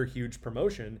the other huge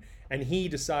promotion, and he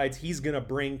decides he's gonna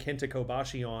bring Kenta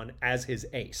Kobashi on as his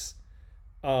ace.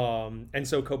 And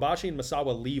so Kobashi and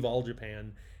Misawa leave All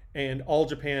Japan, and All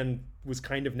Japan was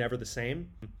kind of never the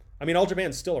same. I mean, All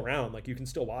Japan's still around, like you can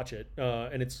still watch it,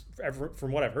 and it's,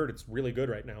 from what I've heard, it's really good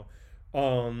right now.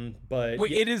 But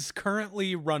wait, it is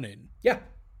currently running. Yeah,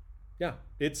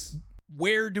 it's.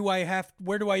 Where do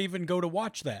I even go to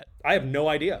watch that? I have no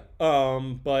idea.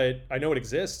 But I know it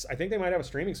exists. I think they might have a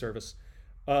streaming service.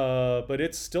 But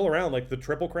it's still around. Like the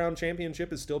Triple Crown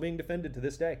Championship is still being defended to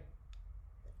this day.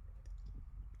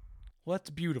 Well, that's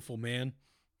beautiful, man.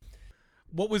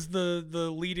 What was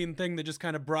the leading thing that just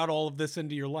kind of brought all of this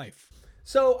into your life?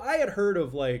 So I had heard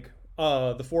of like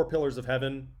the 4 Pillars of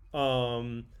Heaven,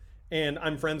 and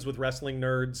I'm friends with wrestling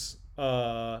nerds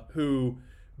who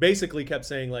basically kept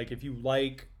saying like, if you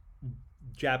like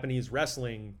Japanese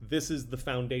wrestling, this is the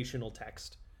foundational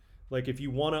text. Like if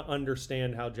you want to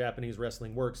understand how Japanese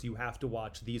wrestling works, you have to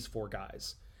watch these 4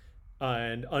 guys.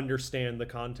 and understand the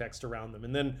context around them.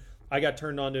 And then I got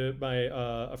turned on to by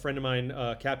a friend of mine,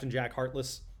 Captain Jack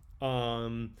Hartless,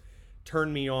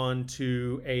 turned me on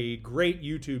to a great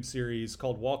YouTube series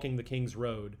called Walking the King's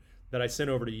Road that I sent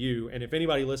over to you. And if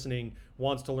anybody listening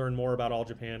wants to learn more about All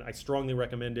Japan, I strongly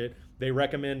recommend it. They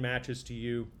recommend matches to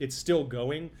you. It's still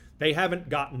going. They haven't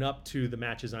gotten up to the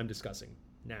matches I'm discussing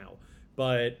now,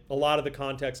 but a lot of the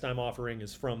context I'm offering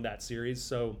is from that series.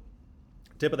 So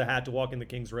tip of the hat to Walking the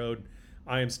King's Road.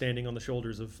 I am standing on the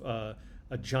shoulders of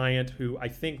a giant who I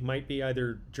think might be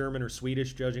either German or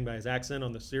Swedish, judging by his accent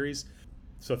on the series.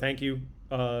 So thank you,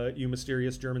 you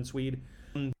mysterious German Swede.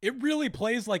 It really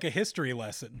plays like a history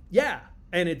lesson. Yeah,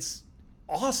 and it's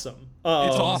awesome.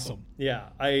 It's awesome. Yeah,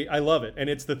 I love it. And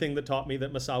it's the thing that taught me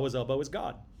that Misawa's elbow is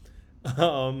God.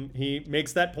 He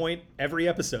makes that point every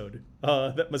episode,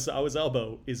 that Misawa's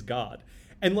elbow is God.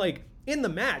 And like in the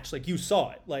match, like you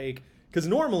saw it, like, because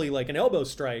normally like an elbow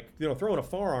strike, throwing a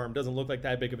forearm doesn't look like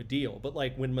that big of a deal. But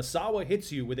like when Misawa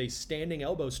hits you with a standing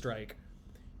elbow strike,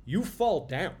 you fall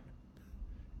down.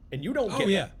 And you don't get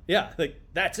it. Yeah, like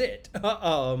that's it.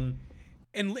 And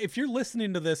if you're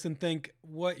listening to this and think,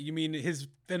 what, you mean his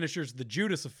finisher's the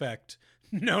Judas effect?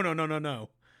 No.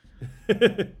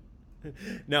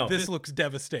 No. This looks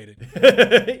devastating.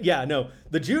 Yeah, no.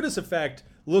 The Judas effect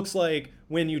looks like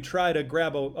when you try to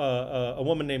grab a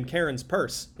woman named Karen's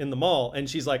purse in the mall and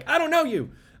she's like, I don't know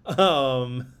you.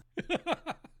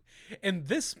 And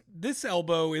this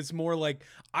elbow is more like,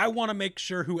 I want to make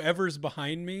sure whoever's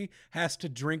behind me has to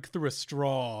drink through a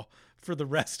straw for the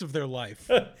rest of their life.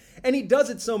 And he does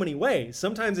it so many ways.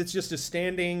 Sometimes it's just a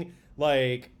standing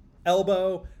like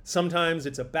elbow. Sometimes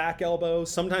it's a back elbow.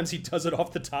 Sometimes he does it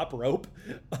off the top rope.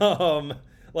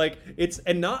 Like it's,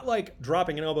 and not like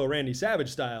dropping an elbow Randy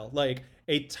Savage style, like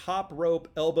a top rope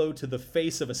elbow to the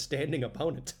face of a standing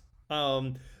opponent.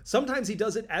 Sometimes he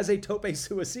does it as a tope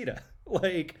suicida.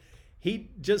 Like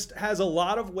he just has a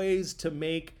lot of ways to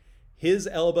make his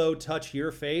elbow touch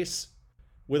your face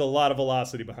with a lot of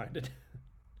velocity behind it.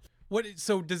 What?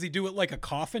 So does he do it like a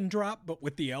coffin drop, but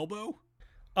with the elbow?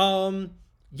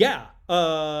 Yeah.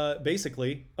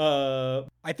 Basically.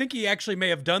 I think he actually may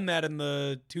have done that in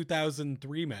the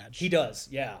 2003 match. He does.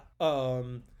 Yeah.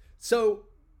 So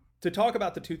to talk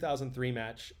about the 2003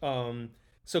 match,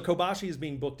 so Kobashi is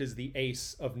being booked as the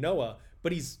ace of Noah,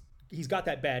 but he's got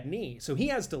that bad knee, so he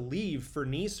has to leave for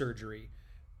knee surgery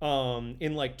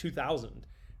in like 2000.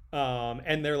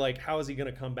 And they're like, how is he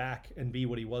going to come back and be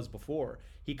what he was before?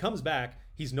 He comes back.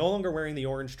 He's no longer wearing the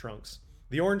orange trunks.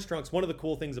 The orange trunks, one of the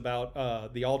cool things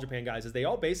about the All Japan guys is they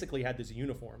all basically had this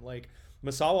uniform. Like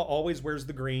Misawa always wears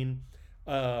the green.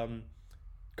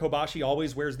 Kobashi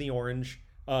always wears the orange.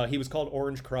 He was called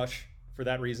Orange Crush for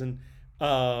that reason.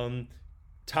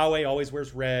 Taue always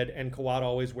wears red, and Kawada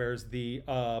always wears the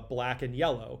black and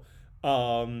yellow,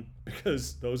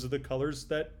 because those are the colors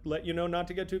that let you know not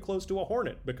to get too close to a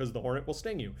hornet, because the hornet will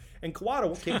sting you, and Kawada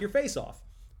will kick your face off.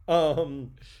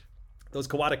 Those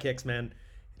Kawada kicks, man,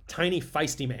 tiny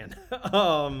feisty man.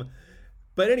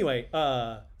 But anyway,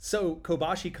 so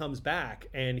Kobashi comes back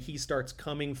and he starts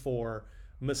coming for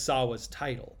Misawa's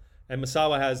title. And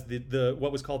Misawa has the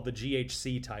what was called the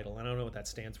GHC title. I don't know what that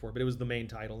stands for, but it was the main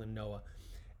title in Noah.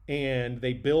 And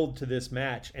they build to this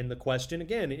match. And the question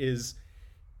again is,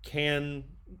 can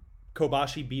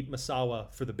Kobashi beat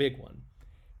Misawa for the big one?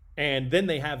 And then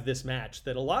they have this match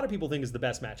that a lot of people think is the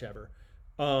best match ever.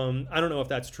 I don't know if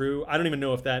that's true. I don't even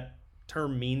know if that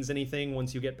term means anything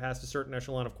once you get past a certain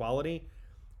echelon of quality.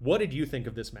 What did you think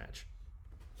of this match?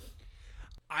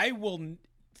 I will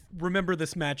remember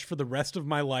this match for the rest of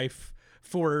my life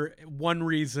for one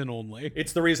reason only.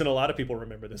 It's the reason a lot of people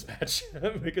remember this match,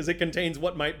 because it contains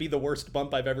what might be the worst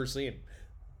bump I've ever seen.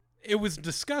 It was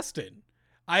disgusting.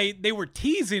 They were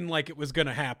teasing like it was going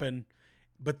to happen,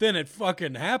 but then it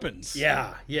fucking happens.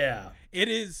 Yeah. It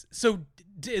is. So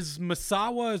is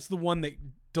Misawa is the one that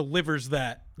delivers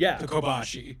that to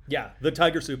Kobashi. Yeah, the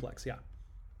tiger suplex, yeah.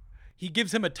 He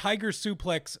gives him a tiger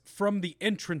suplex from the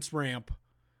entrance ramp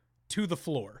to the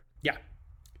floor. Yeah.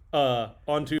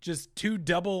 Onto just two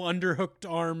double underhooked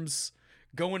arms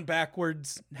going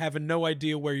backwards, having no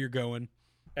idea where you're going.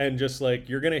 And just like,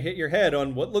 you're going to hit your head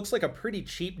on what looks like a pretty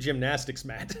cheap gymnastics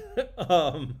mat.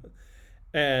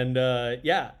 And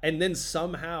then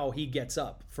somehow he gets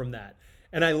up from that.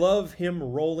 And I love him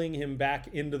rolling him back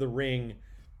into the ring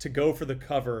to go for the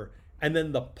cover, and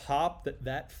then the pop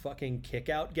that fucking kick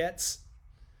out gets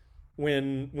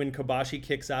when Kobashi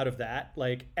kicks out of that,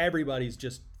 like everybody's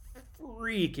just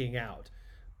freaking out.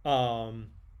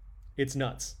 It's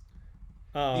nuts.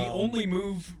 The only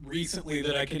move recently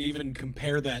that I can even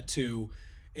compare that to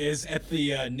is at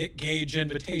the Nick Gage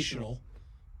Invitational.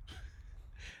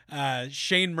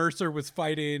 Shane Mercer was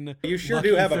fighting. You sure Lucky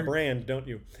do have a brand, don't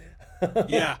you?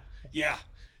 Yeah.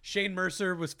 Shane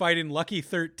Mercer was fighting Lucky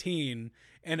 13,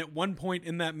 and at one point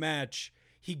in that match,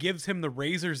 he gives him the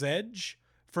razor's edge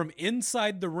from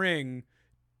inside the ring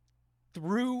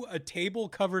through a table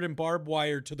covered in barbed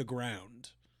wire to the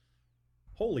ground.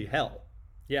 Holy hell.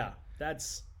 Yeah,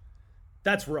 that's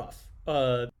rough.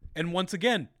 And once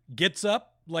again, gets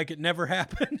up like it never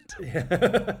happened.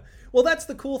 Well, that's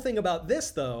the cool thing about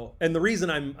this, though, and the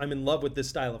reason I'm in love with this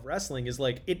style of wrestling is,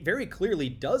 like, it very clearly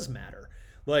does matter.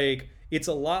 Like, it's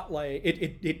a lot like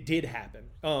it did happen.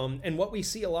 And what we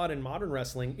see a lot in modern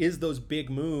wrestling is those big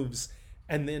moves,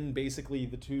 and then basically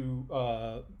the two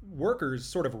workers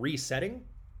sort of resetting.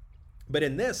 But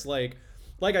in this, like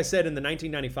I said in the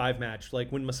 1995 match,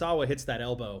 like when Misawa hits that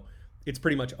elbow, it's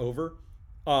pretty much over.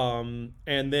 And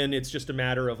then it's just a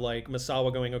matter of like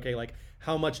Misawa going, okay, like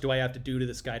how much do I have to do to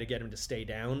this guy to get him to stay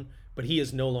down? But he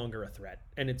is no longer a threat,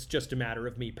 and it's just a matter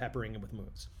of me peppering him with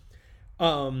moves.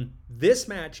 This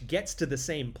match gets to the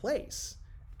same place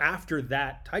after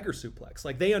that tiger suplex.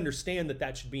 Like, they understand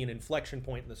that should be an inflection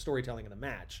point in the storytelling of the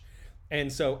match.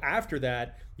 And so after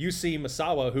that, you see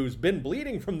Misawa, who's been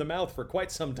bleeding from the mouth for quite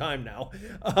some time now.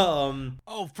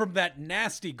 From that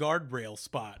nasty guardrail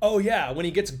spot. Oh, yeah, when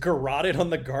he gets garroted on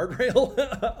the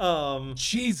guardrail.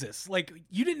 Jesus, like,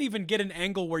 you didn't even get an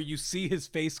angle where you see his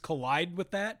face collide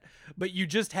with that, but you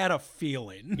just had a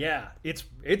feeling. Yeah, it's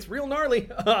real gnarly.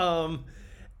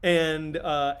 And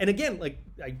again, like,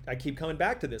 I keep coming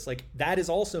back to this. Like, that is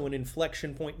also an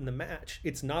inflection point in the match.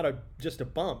 It's not just a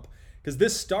bump. Because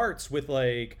this starts with,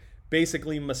 like,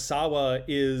 basically Misawa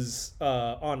is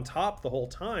on top the whole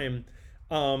time,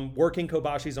 working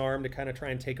Kobashi's arm to kind of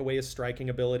try and take away his striking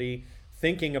ability,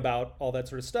 thinking about all that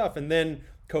sort of stuff. And then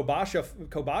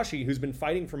Kobashi, who's been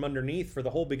fighting from underneath for the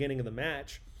whole beginning of the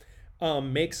match,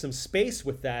 makes some space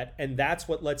with that, and that's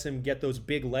what lets him get those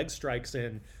big leg strikes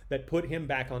in that put him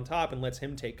back on top and lets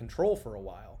him take control for a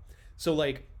while. So,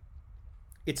 like,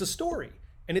 it's a story.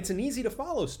 And it's an easy to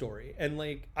follow story. And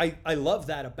like, I love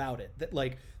that about it, that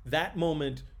like that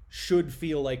moment should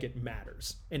feel like it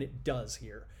matters. And it does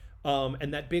here.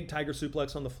 And that big tiger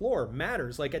suplex on the floor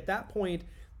matters. Like at that point,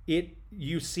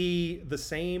 you see the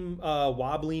same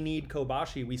wobbly kneed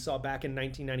Kobashi we saw back in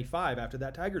 1995 after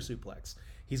that tiger suplex.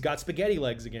 He's got spaghetti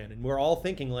legs again. And we're all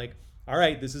thinking like, all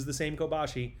right, this is the same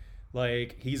Kobashi.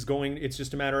 Like it's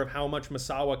just a matter of how much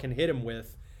Misawa can hit him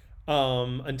with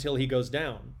until he goes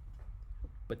down.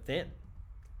 But then,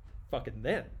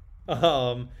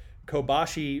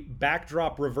 Kobashi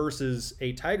backdrop reverses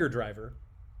a tiger driver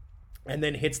and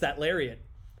then hits that lariat.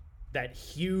 That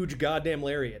huge goddamn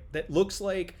lariat that looks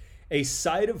like a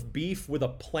side of beef with a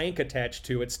plank attached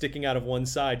to it sticking out of one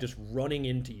side, just running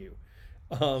into you.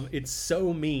 It's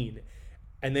so mean.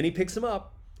 And then he picks him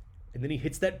up, and then he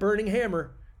hits that burning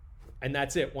hammer, and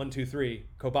that's it. 1, 2, 3.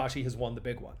 Kobashi has won the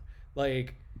big one.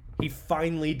 Like, he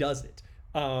finally does it.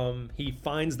 He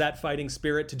finds that fighting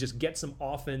spirit to just get some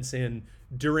offense in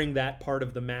during that part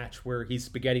of the match where he's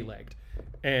spaghetti-legged.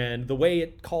 And the way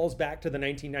it calls back to the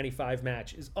 1995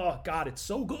 match is, oh God, it's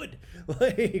so good.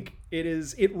 Like,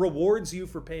 it rewards you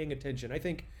for paying attention. I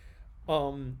think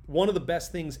one of the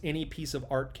best things any piece of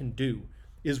art can do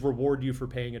is reward you for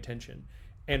paying attention.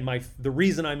 And the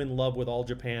reason I'm in love with All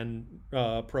Japan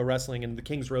Pro Wrestling and the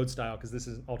King's Road style, because this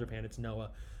is All Japan, it's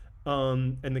Noah,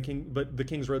 and the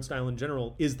King's Road style in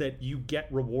general, is that you get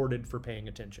rewarded for paying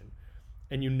attention,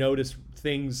 and you notice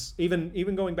things.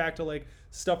 Even going back to like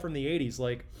stuff from the 80s,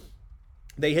 like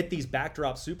they hit these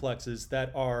backdrop suplexes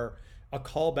that are a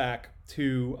callback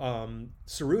to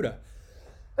Saruda.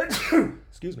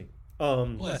 Excuse me.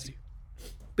 Bless you.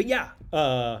 But yeah,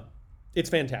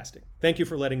 it's fantastic. Thank you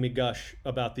for letting me gush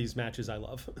about these matches I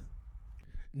love.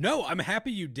 No, I'm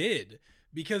happy you did.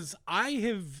 Because I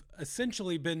have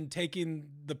essentially been taking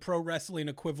the pro wrestling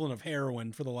equivalent of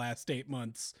heroin for the last 8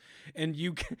 months. And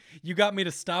you got me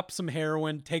to stop some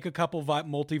heroin, take a couple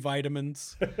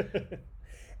multivitamins.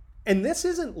 And this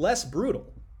isn't less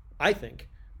brutal, I think.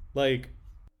 Like,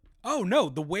 oh no,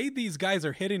 the way these guys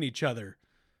are hitting each other.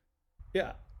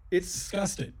 Yeah, it's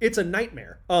disgusting. It's a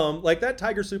nightmare. Like that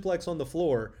tiger suplex on the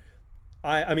floor.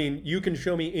 I mean, you can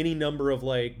show me any number of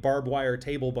like barbed wire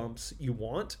table bumps you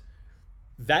want.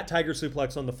 That tiger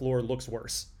suplex on the floor looks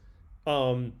worse.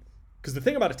 Because the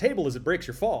thing about a table is it breaks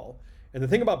your fall. And the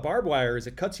thing about barbed wire is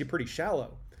it cuts you pretty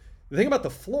shallow. The thing about the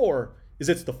floor is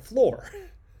it's the floor.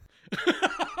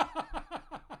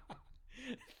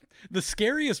 The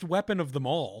scariest weapon of them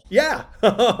all. Yeah.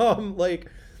 Like,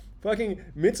 Fucking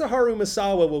Mitsuharu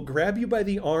Misawa will grab you by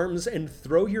the arms and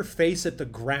throw your face at the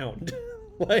ground.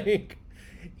 Like,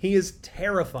 he is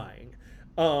terrifying.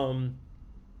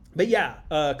 But yeah,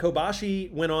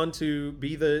 Kobashi went on to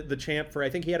be the champ for, I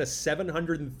think he had a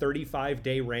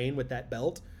 735-day reign with that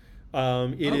belt.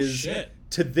 It is shit.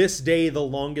 To this day the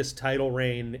longest title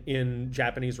reign in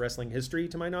Japanese wrestling history,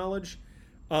 to my knowledge.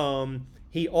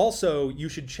 He also, you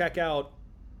should check out,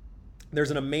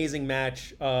 there's an amazing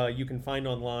match you can find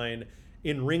online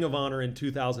in Ring of Honor in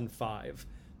 2005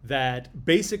 that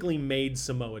basically made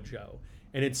Samoa Joe.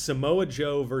 And it's Samoa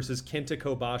Joe versus Kenta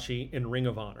Kobashi in Ring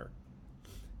of Honor.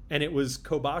 And it was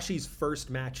Kobashi's first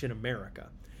match in America.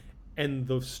 And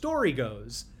the story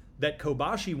goes that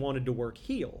Kobashi wanted to work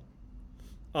heel.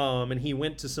 And he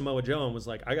went to Samoa Joe and was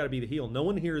like, I got to be the heel. No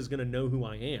one here is going to know who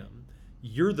I am.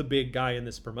 You're the big guy in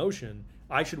this promotion.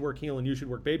 I should work heel and you should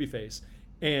work babyface.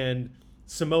 And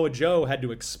Samoa Joe had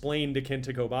to explain to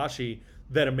Kenta Kobashi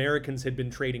that Americans had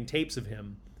been trading tapes of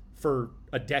him for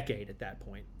a decade at that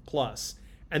point, plus,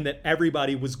 and that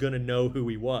everybody was going to know who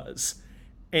he was.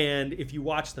 And if you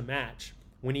watch the match,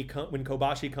 when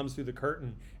Kobashi comes through the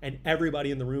curtain and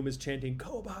everybody in the room is chanting,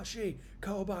 Kobashi,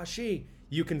 Kobashi,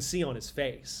 you can see on his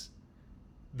face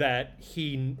that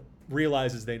he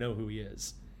realizes they know who he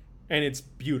is. And it's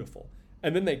beautiful.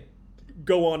 And then they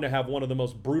go on to have one of the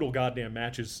most brutal goddamn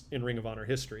matches in Ring of Honor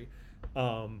history.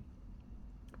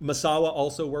 Misawa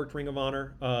also worked Ring of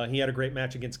Honor. He had a great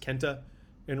match against Kenta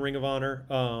in Ring of Honor.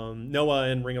 Noah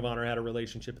and Ring of Honor had a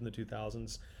relationship in the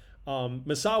 2000s.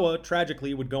 Misawa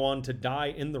tragically would go on to die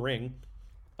in the ring.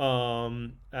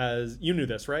 As you knew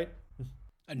this, right?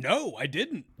 No, I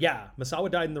didn't. Yeah, Misawa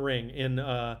died in the ring in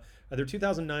either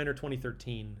 2009 or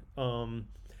 2013.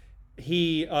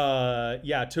 He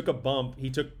took a bump. He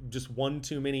took just one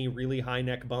too many really high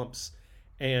neck bumps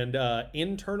and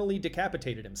internally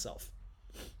decapitated himself.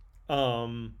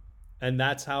 And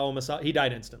that's how he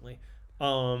died instantly.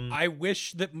 I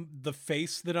wish that the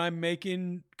face that I'm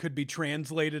making could be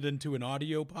translated into an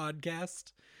audio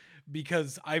podcast,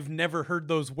 because I've never heard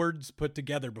those words put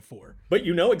together before. But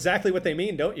you know exactly what they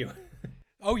mean, don't you?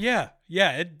 Oh yeah.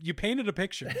 You painted a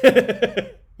picture.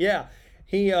 Yeah.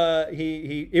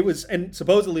 It was, and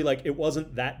supposedly, like, it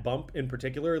wasn't that bump in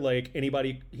particular. Like,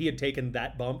 he had taken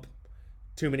that bump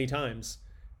too many times,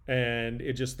 and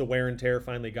it just, the wear and tear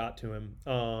finally got to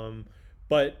him.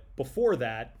 But before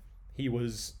that, he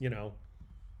was,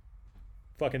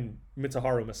 fucking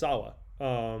Mitsuharu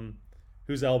Misawa,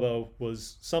 whose elbow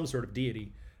was some sort of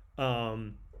deity.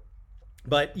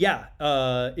 But yeah,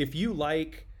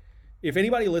 if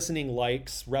anybody listening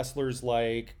likes wrestlers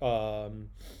like Katsuyori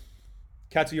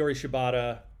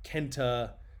Shibata,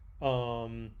 Kenta,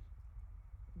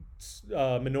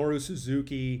 Minoru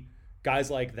Suzuki, guys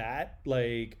like that,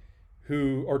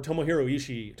 or Tomohiro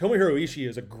Ishii. Tomohiro Ishii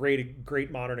is a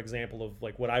great modern example of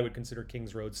like what I would consider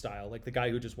King's Road style, like the guy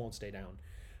who just won't stay down.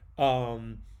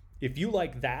 If you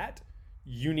like that,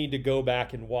 you need to go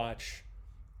back and watch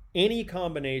any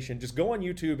combination. Just go on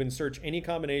YouTube and search any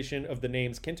combination of the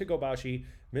names Kenta Kobashi,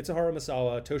 Mitsuharu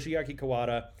Misawa, Toshiaki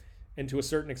Kawada, and to a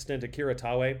certain extent Akira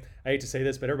Taue. I hate to say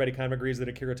this, but everybody kind of agrees that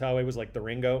Akira Taue was like the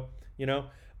Ringo,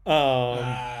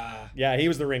 Yeah, he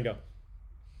was the Ringo.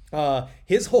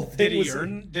 His whole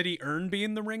thing did he earn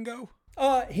being the Ringo?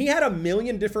 He had a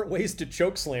million different ways to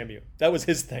choke slam you. That was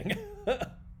his thing.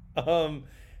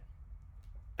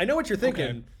 I know what you're thinking.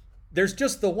 Okay. There's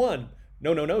just the one.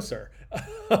 No, sir.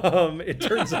 It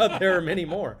turns out there are many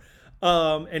more.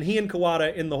 And he and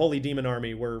Kawada in the Holy Demon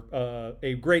Army were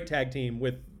a great tag team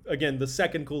with, again, the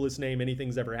second coolest name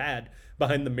anything's ever had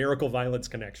behind the Miracle Violence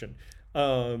connection.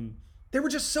 They were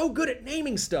just so good at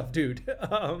naming stuff, dude.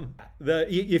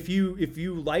 If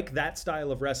you like that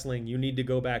style of wrestling, you need to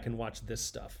go back and watch this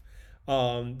stuff.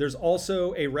 There's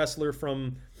also a wrestler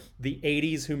from the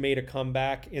 80s who made a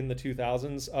comeback in the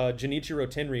 2000s, Junichiro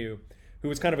Tenryu, who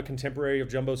was kind of a contemporary of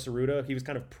Jumbo Tsuruta. He was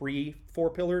kind of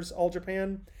pre-Four Pillars All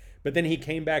Japan, but then he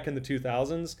came back in the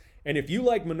 2000s. And if you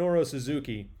like Minoru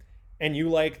Suzuki and you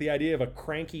like the idea of a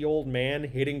cranky old man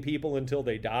hitting people until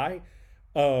they die,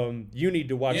 you need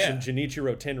to watch some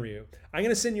Junichiro Tenryu. I'm going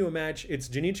to send you a match. It's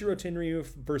Junichiro Tenryu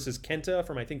versus Kenta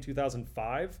from, I think,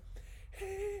 2005.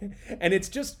 And it's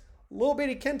just little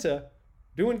bitty Kenta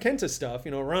doing Kenta stuff,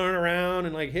 running around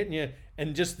and like hitting you,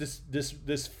 and just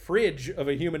this fridge of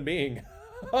a human being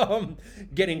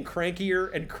getting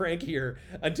crankier and crankier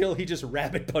until he just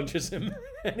rabbit punches him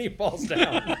and he falls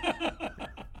down.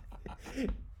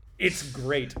 It's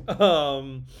great.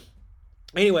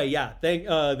 Anyway, yeah,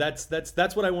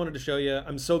 that's what I wanted to show you.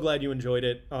 I'm so glad you enjoyed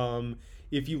it.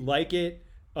 If you like it,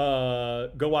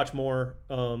 go watch more.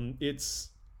 It's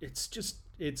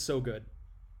It's so good.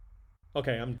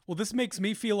 Okay, Well, this makes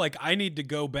me feel like I need to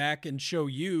go back and show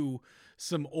you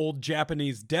some old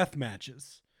Japanese death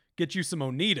matches. Get you some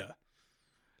Onita.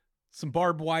 Some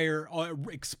barbed wire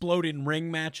exploding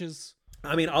ring matches.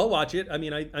 I mean, I'll watch it. I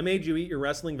mean, I made you eat your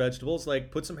wrestling vegetables.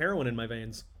 Like, put some heroin in my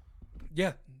veins.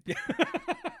 Yeah.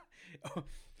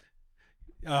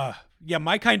 Yeah,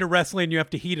 my kind of wrestling, you have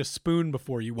to heat a spoon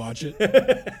before you watch it.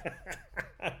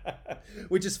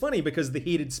 Which is funny because the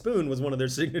heated spoon was one of their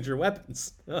signature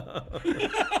weapons.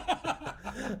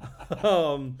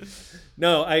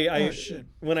 No,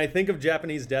 when I think of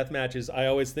Japanese death matches, I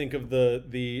always think of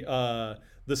the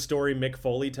story Mick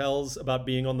Foley tells about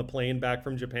being on the plane back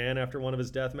from Japan after one of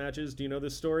his death matches. Do you know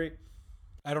this story?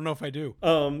 I don't know if I do.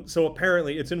 So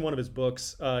apparently it's in one of his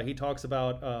books. He talks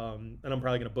about, and I'm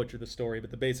probably going to butcher the story, but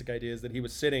the basic idea is that he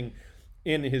was sitting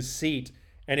in his seat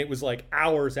and it was like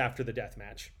hours after the death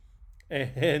match.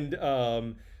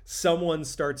 And someone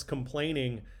starts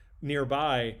complaining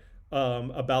nearby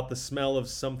about the smell of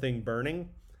something burning.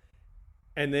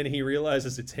 And then he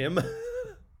realizes it's him.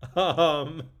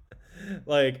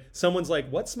 Like someone's like,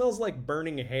 what smells like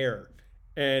burning hair?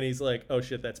 And he's like, oh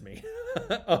shit, that's me.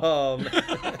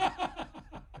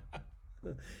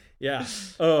 Yeah.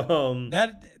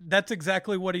 That's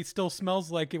exactly what he still smells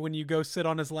like when you go sit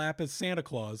on his lap as Santa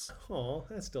Claus. Oh,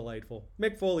 that's delightful.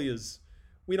 Mick Foley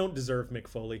we don't deserve Mick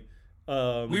Foley.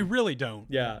 We really don't.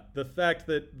 Yeah. The fact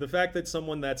that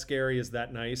someone that scary is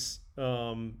that nice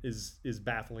is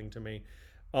baffling to me.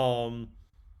 But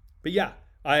yeah,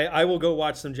 I will go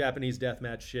watch some Japanese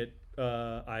deathmatch shit.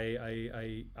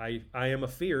 I am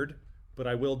afeared, but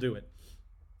I will do it.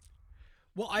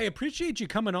 Well, I appreciate you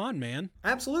coming on, man.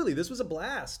 Absolutely, this was a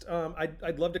blast.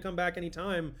 I'd love to come back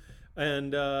anytime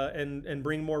and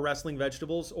bring more wrestling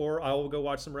vegetables, or I will go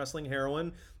watch some wrestling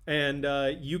heroin, and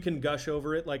you can gush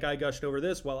over it like I gushed over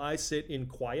this while I sit in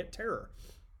quiet terror.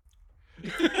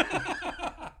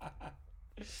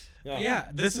 Yeah,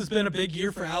 this has been a big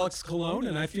year for Alex Colon,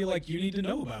 and I feel like you need to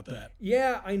know about that.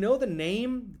 Yeah, I know the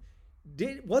name.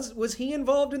 Was he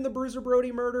involved in the Bruiser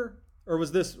Brody murder, or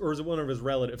was it one of his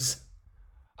relatives?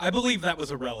 I believe that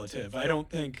was a relative. I don't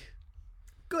think.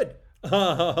 Good.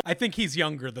 I think he's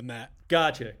younger than that.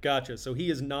 Gotcha. So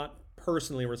he is not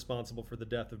personally responsible for the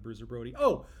death of Bruiser Brody.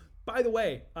 Oh, by the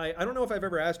way, I don't know if I've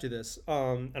ever asked you this,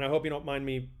 and I hope you don't mind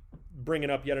me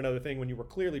bringing up yet another thing when you were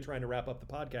clearly trying to wrap up the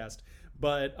podcast.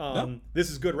 But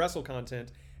This is good wrestle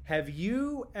content. Have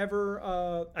you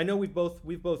ever? I know we've both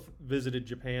visited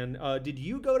Japan. Did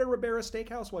you go to Ribera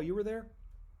Steakhouse while you were there?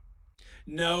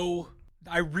 No,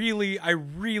 I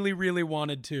really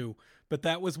wanted to, but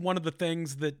that was one of the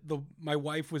things that my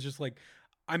wife was just like,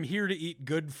 "I'm here to eat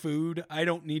good food. I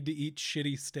don't need to eat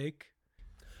shitty steak."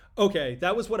 Okay,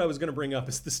 that was what I was going to bring up.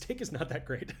 Is the steak is not that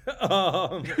great.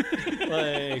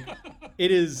 Like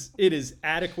it is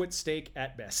adequate steak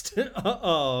at best.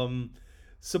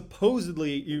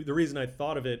 Supposedly, the reason I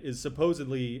thought of it is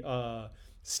supposedly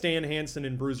Stan Hansen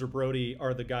and Bruiser Brody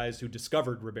are the guys who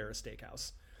discovered Ribera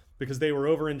Steakhouse, because they were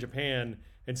over in Japan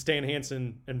and Stan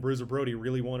Hansen and Bruiser Brody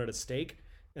really wanted a steak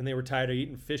and they were tired of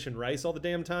eating fish and rice all the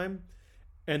damn time,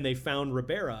 and they found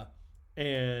Ribera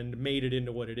and made it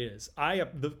into what it is.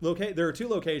 There are two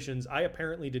locations. I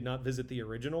apparently did not visit the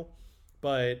original,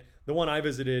 but the one I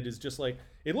visited is just like,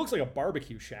 it looks like a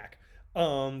barbecue shack.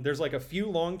 There's like a few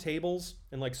long tables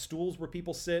and like stools where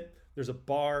people sit. There's a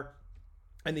bar,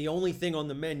 and the only thing on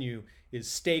the menu is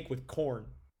steak with corn.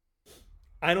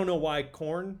 I don't know why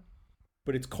corn,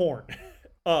 but it's corn.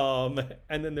 And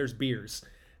then there's beers.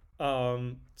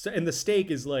 And the steak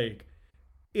is like,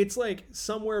 it's like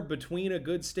somewhere between a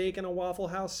good steak and a Waffle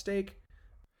House steak.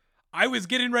 I was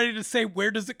getting ready to say, where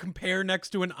does it compare next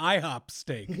to an IHOP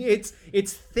steak?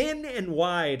 It's thin and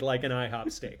wide like an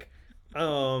IHOP steak.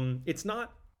 It's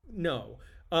not. No.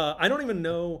 I don't even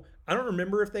know. I don't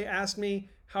remember if they asked me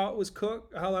how it was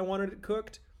cooked, how I wanted it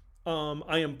cooked.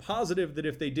 I am positive that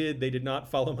if they did not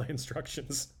follow my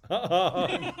instructions.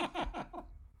 But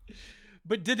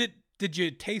did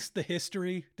you taste the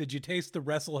history? Did you taste the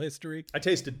wrestle history? I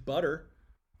tasted butter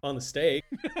on the steak.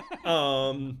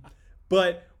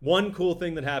 But one cool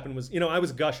thing that happened was, I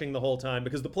was gushing the whole time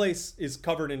because the place is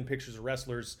covered in pictures of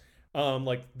wrestlers,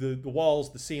 like the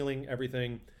walls, the ceiling,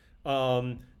 everything.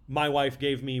 My wife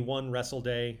gave me one wrestle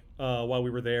day while we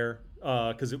were there,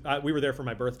 because we were there for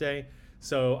my birthday.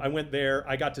 So I went there.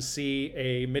 I got to see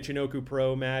a Michinoku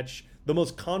Pro match, the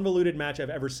most convoluted match I've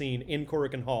ever seen in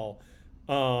Korakuen Hall.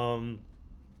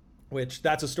 Which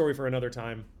that's a story for another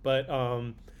time. But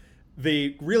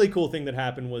the really cool thing that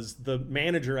happened was the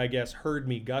manager, I guess, heard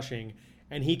me gushing,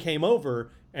 and he came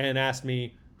over and asked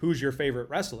me, "Who's your favorite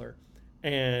wrestler?"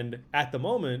 And at the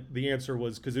moment, the answer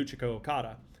was Kazuchika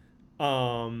Okada.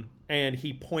 And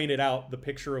he pointed out the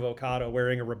picture of Okada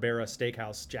wearing a Ribera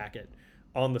Steakhouse jacket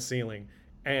on the ceiling.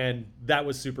 And that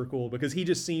was super cool because he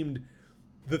just seemed...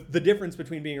 The difference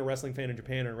between being a wrestling fan in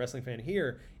Japan and a wrestling fan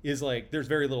here is like there's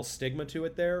very little stigma to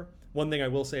it there. One thing I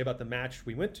will say about the match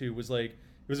we went to was like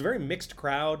it was a very mixed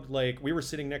crowd. Like we were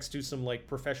sitting next to some like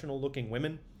professional looking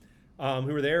women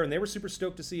who were there, and they were super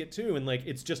stoked to see it too. And like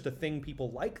it's just a thing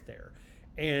people like there.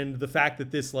 And the fact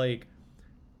that this like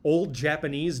old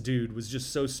Japanese dude was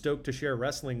just so stoked to share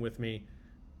wrestling with me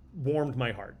warmed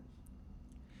my heart.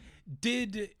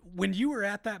 When you were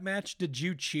at that match, did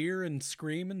you cheer and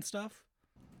scream and stuff?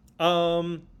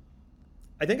 I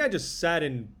think I just sat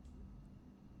in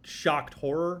shocked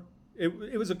horror.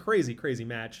 It was a crazy, crazy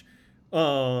match.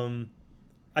 I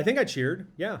think I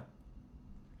cheered. Yeah.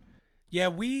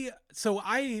 Yeah, so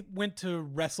I went to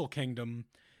Wrestle Kingdom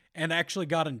and actually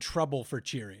got in trouble for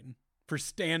cheering, for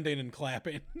standing and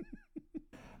clapping.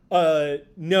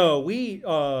 No,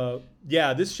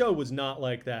 this show was not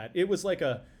like that.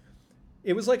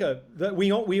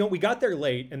 We got there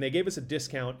late and they gave us a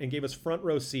discount and gave us front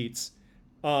row seats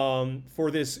for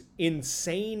this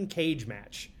insane cage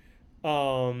match,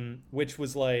 which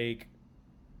was like,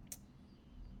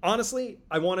 honestly,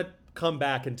 I want to come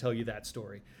back and tell you that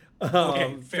story.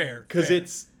 Okay, fair. Because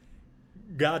it's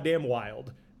goddamn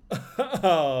wild.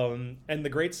 And the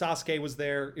great Sasuke was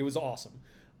there. It was awesome.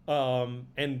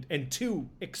 And two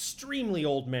extremely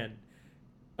old men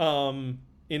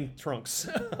in trunks.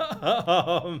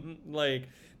 Like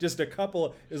just a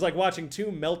couple. It was like watching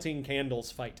two melting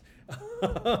candles fight.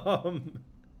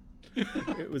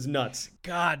 It was nuts.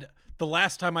 God, the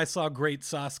last time I saw great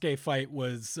Sasuke fight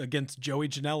was against Joey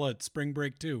Janela at Spring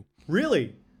Break 2.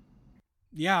 Really?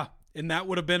 Yeah, and that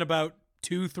would have been about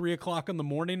 2-3 o'clock in the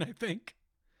morning, I think.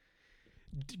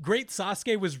 Great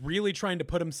Sasuke was really trying to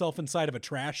put himself inside of a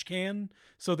trash can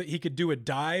so that he could do a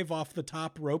dive off the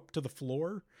top rope to the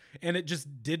floor, and it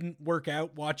just didn't work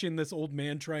out watching this old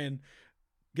man try and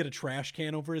get a trash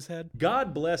can over his head.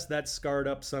 God bless that scarred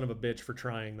up son of a bitch for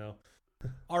trying, though.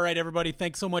 All right, everybody.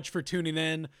 Thanks so much for tuning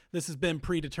in. This has been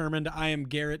Predetermined. I am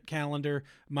Garrett Calendar.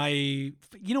 You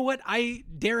know what?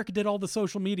 Derek did all the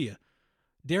social media.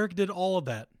 Derek did all of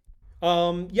that.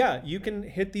 Yeah, you can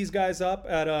hit these guys up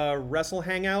at a Wrestle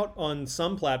Hangout on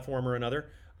some platform or another.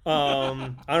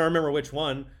 I don't remember which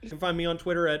one. You can find me on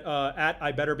Twitter at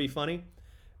I Better Be Funny.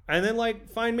 And then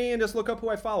find me and just look up who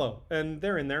I follow. And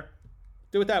they're in there.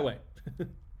 Do it that way.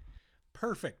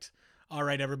 Perfect. All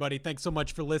right, everybody. Thanks so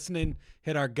much for listening.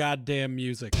 Hit our goddamn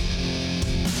music.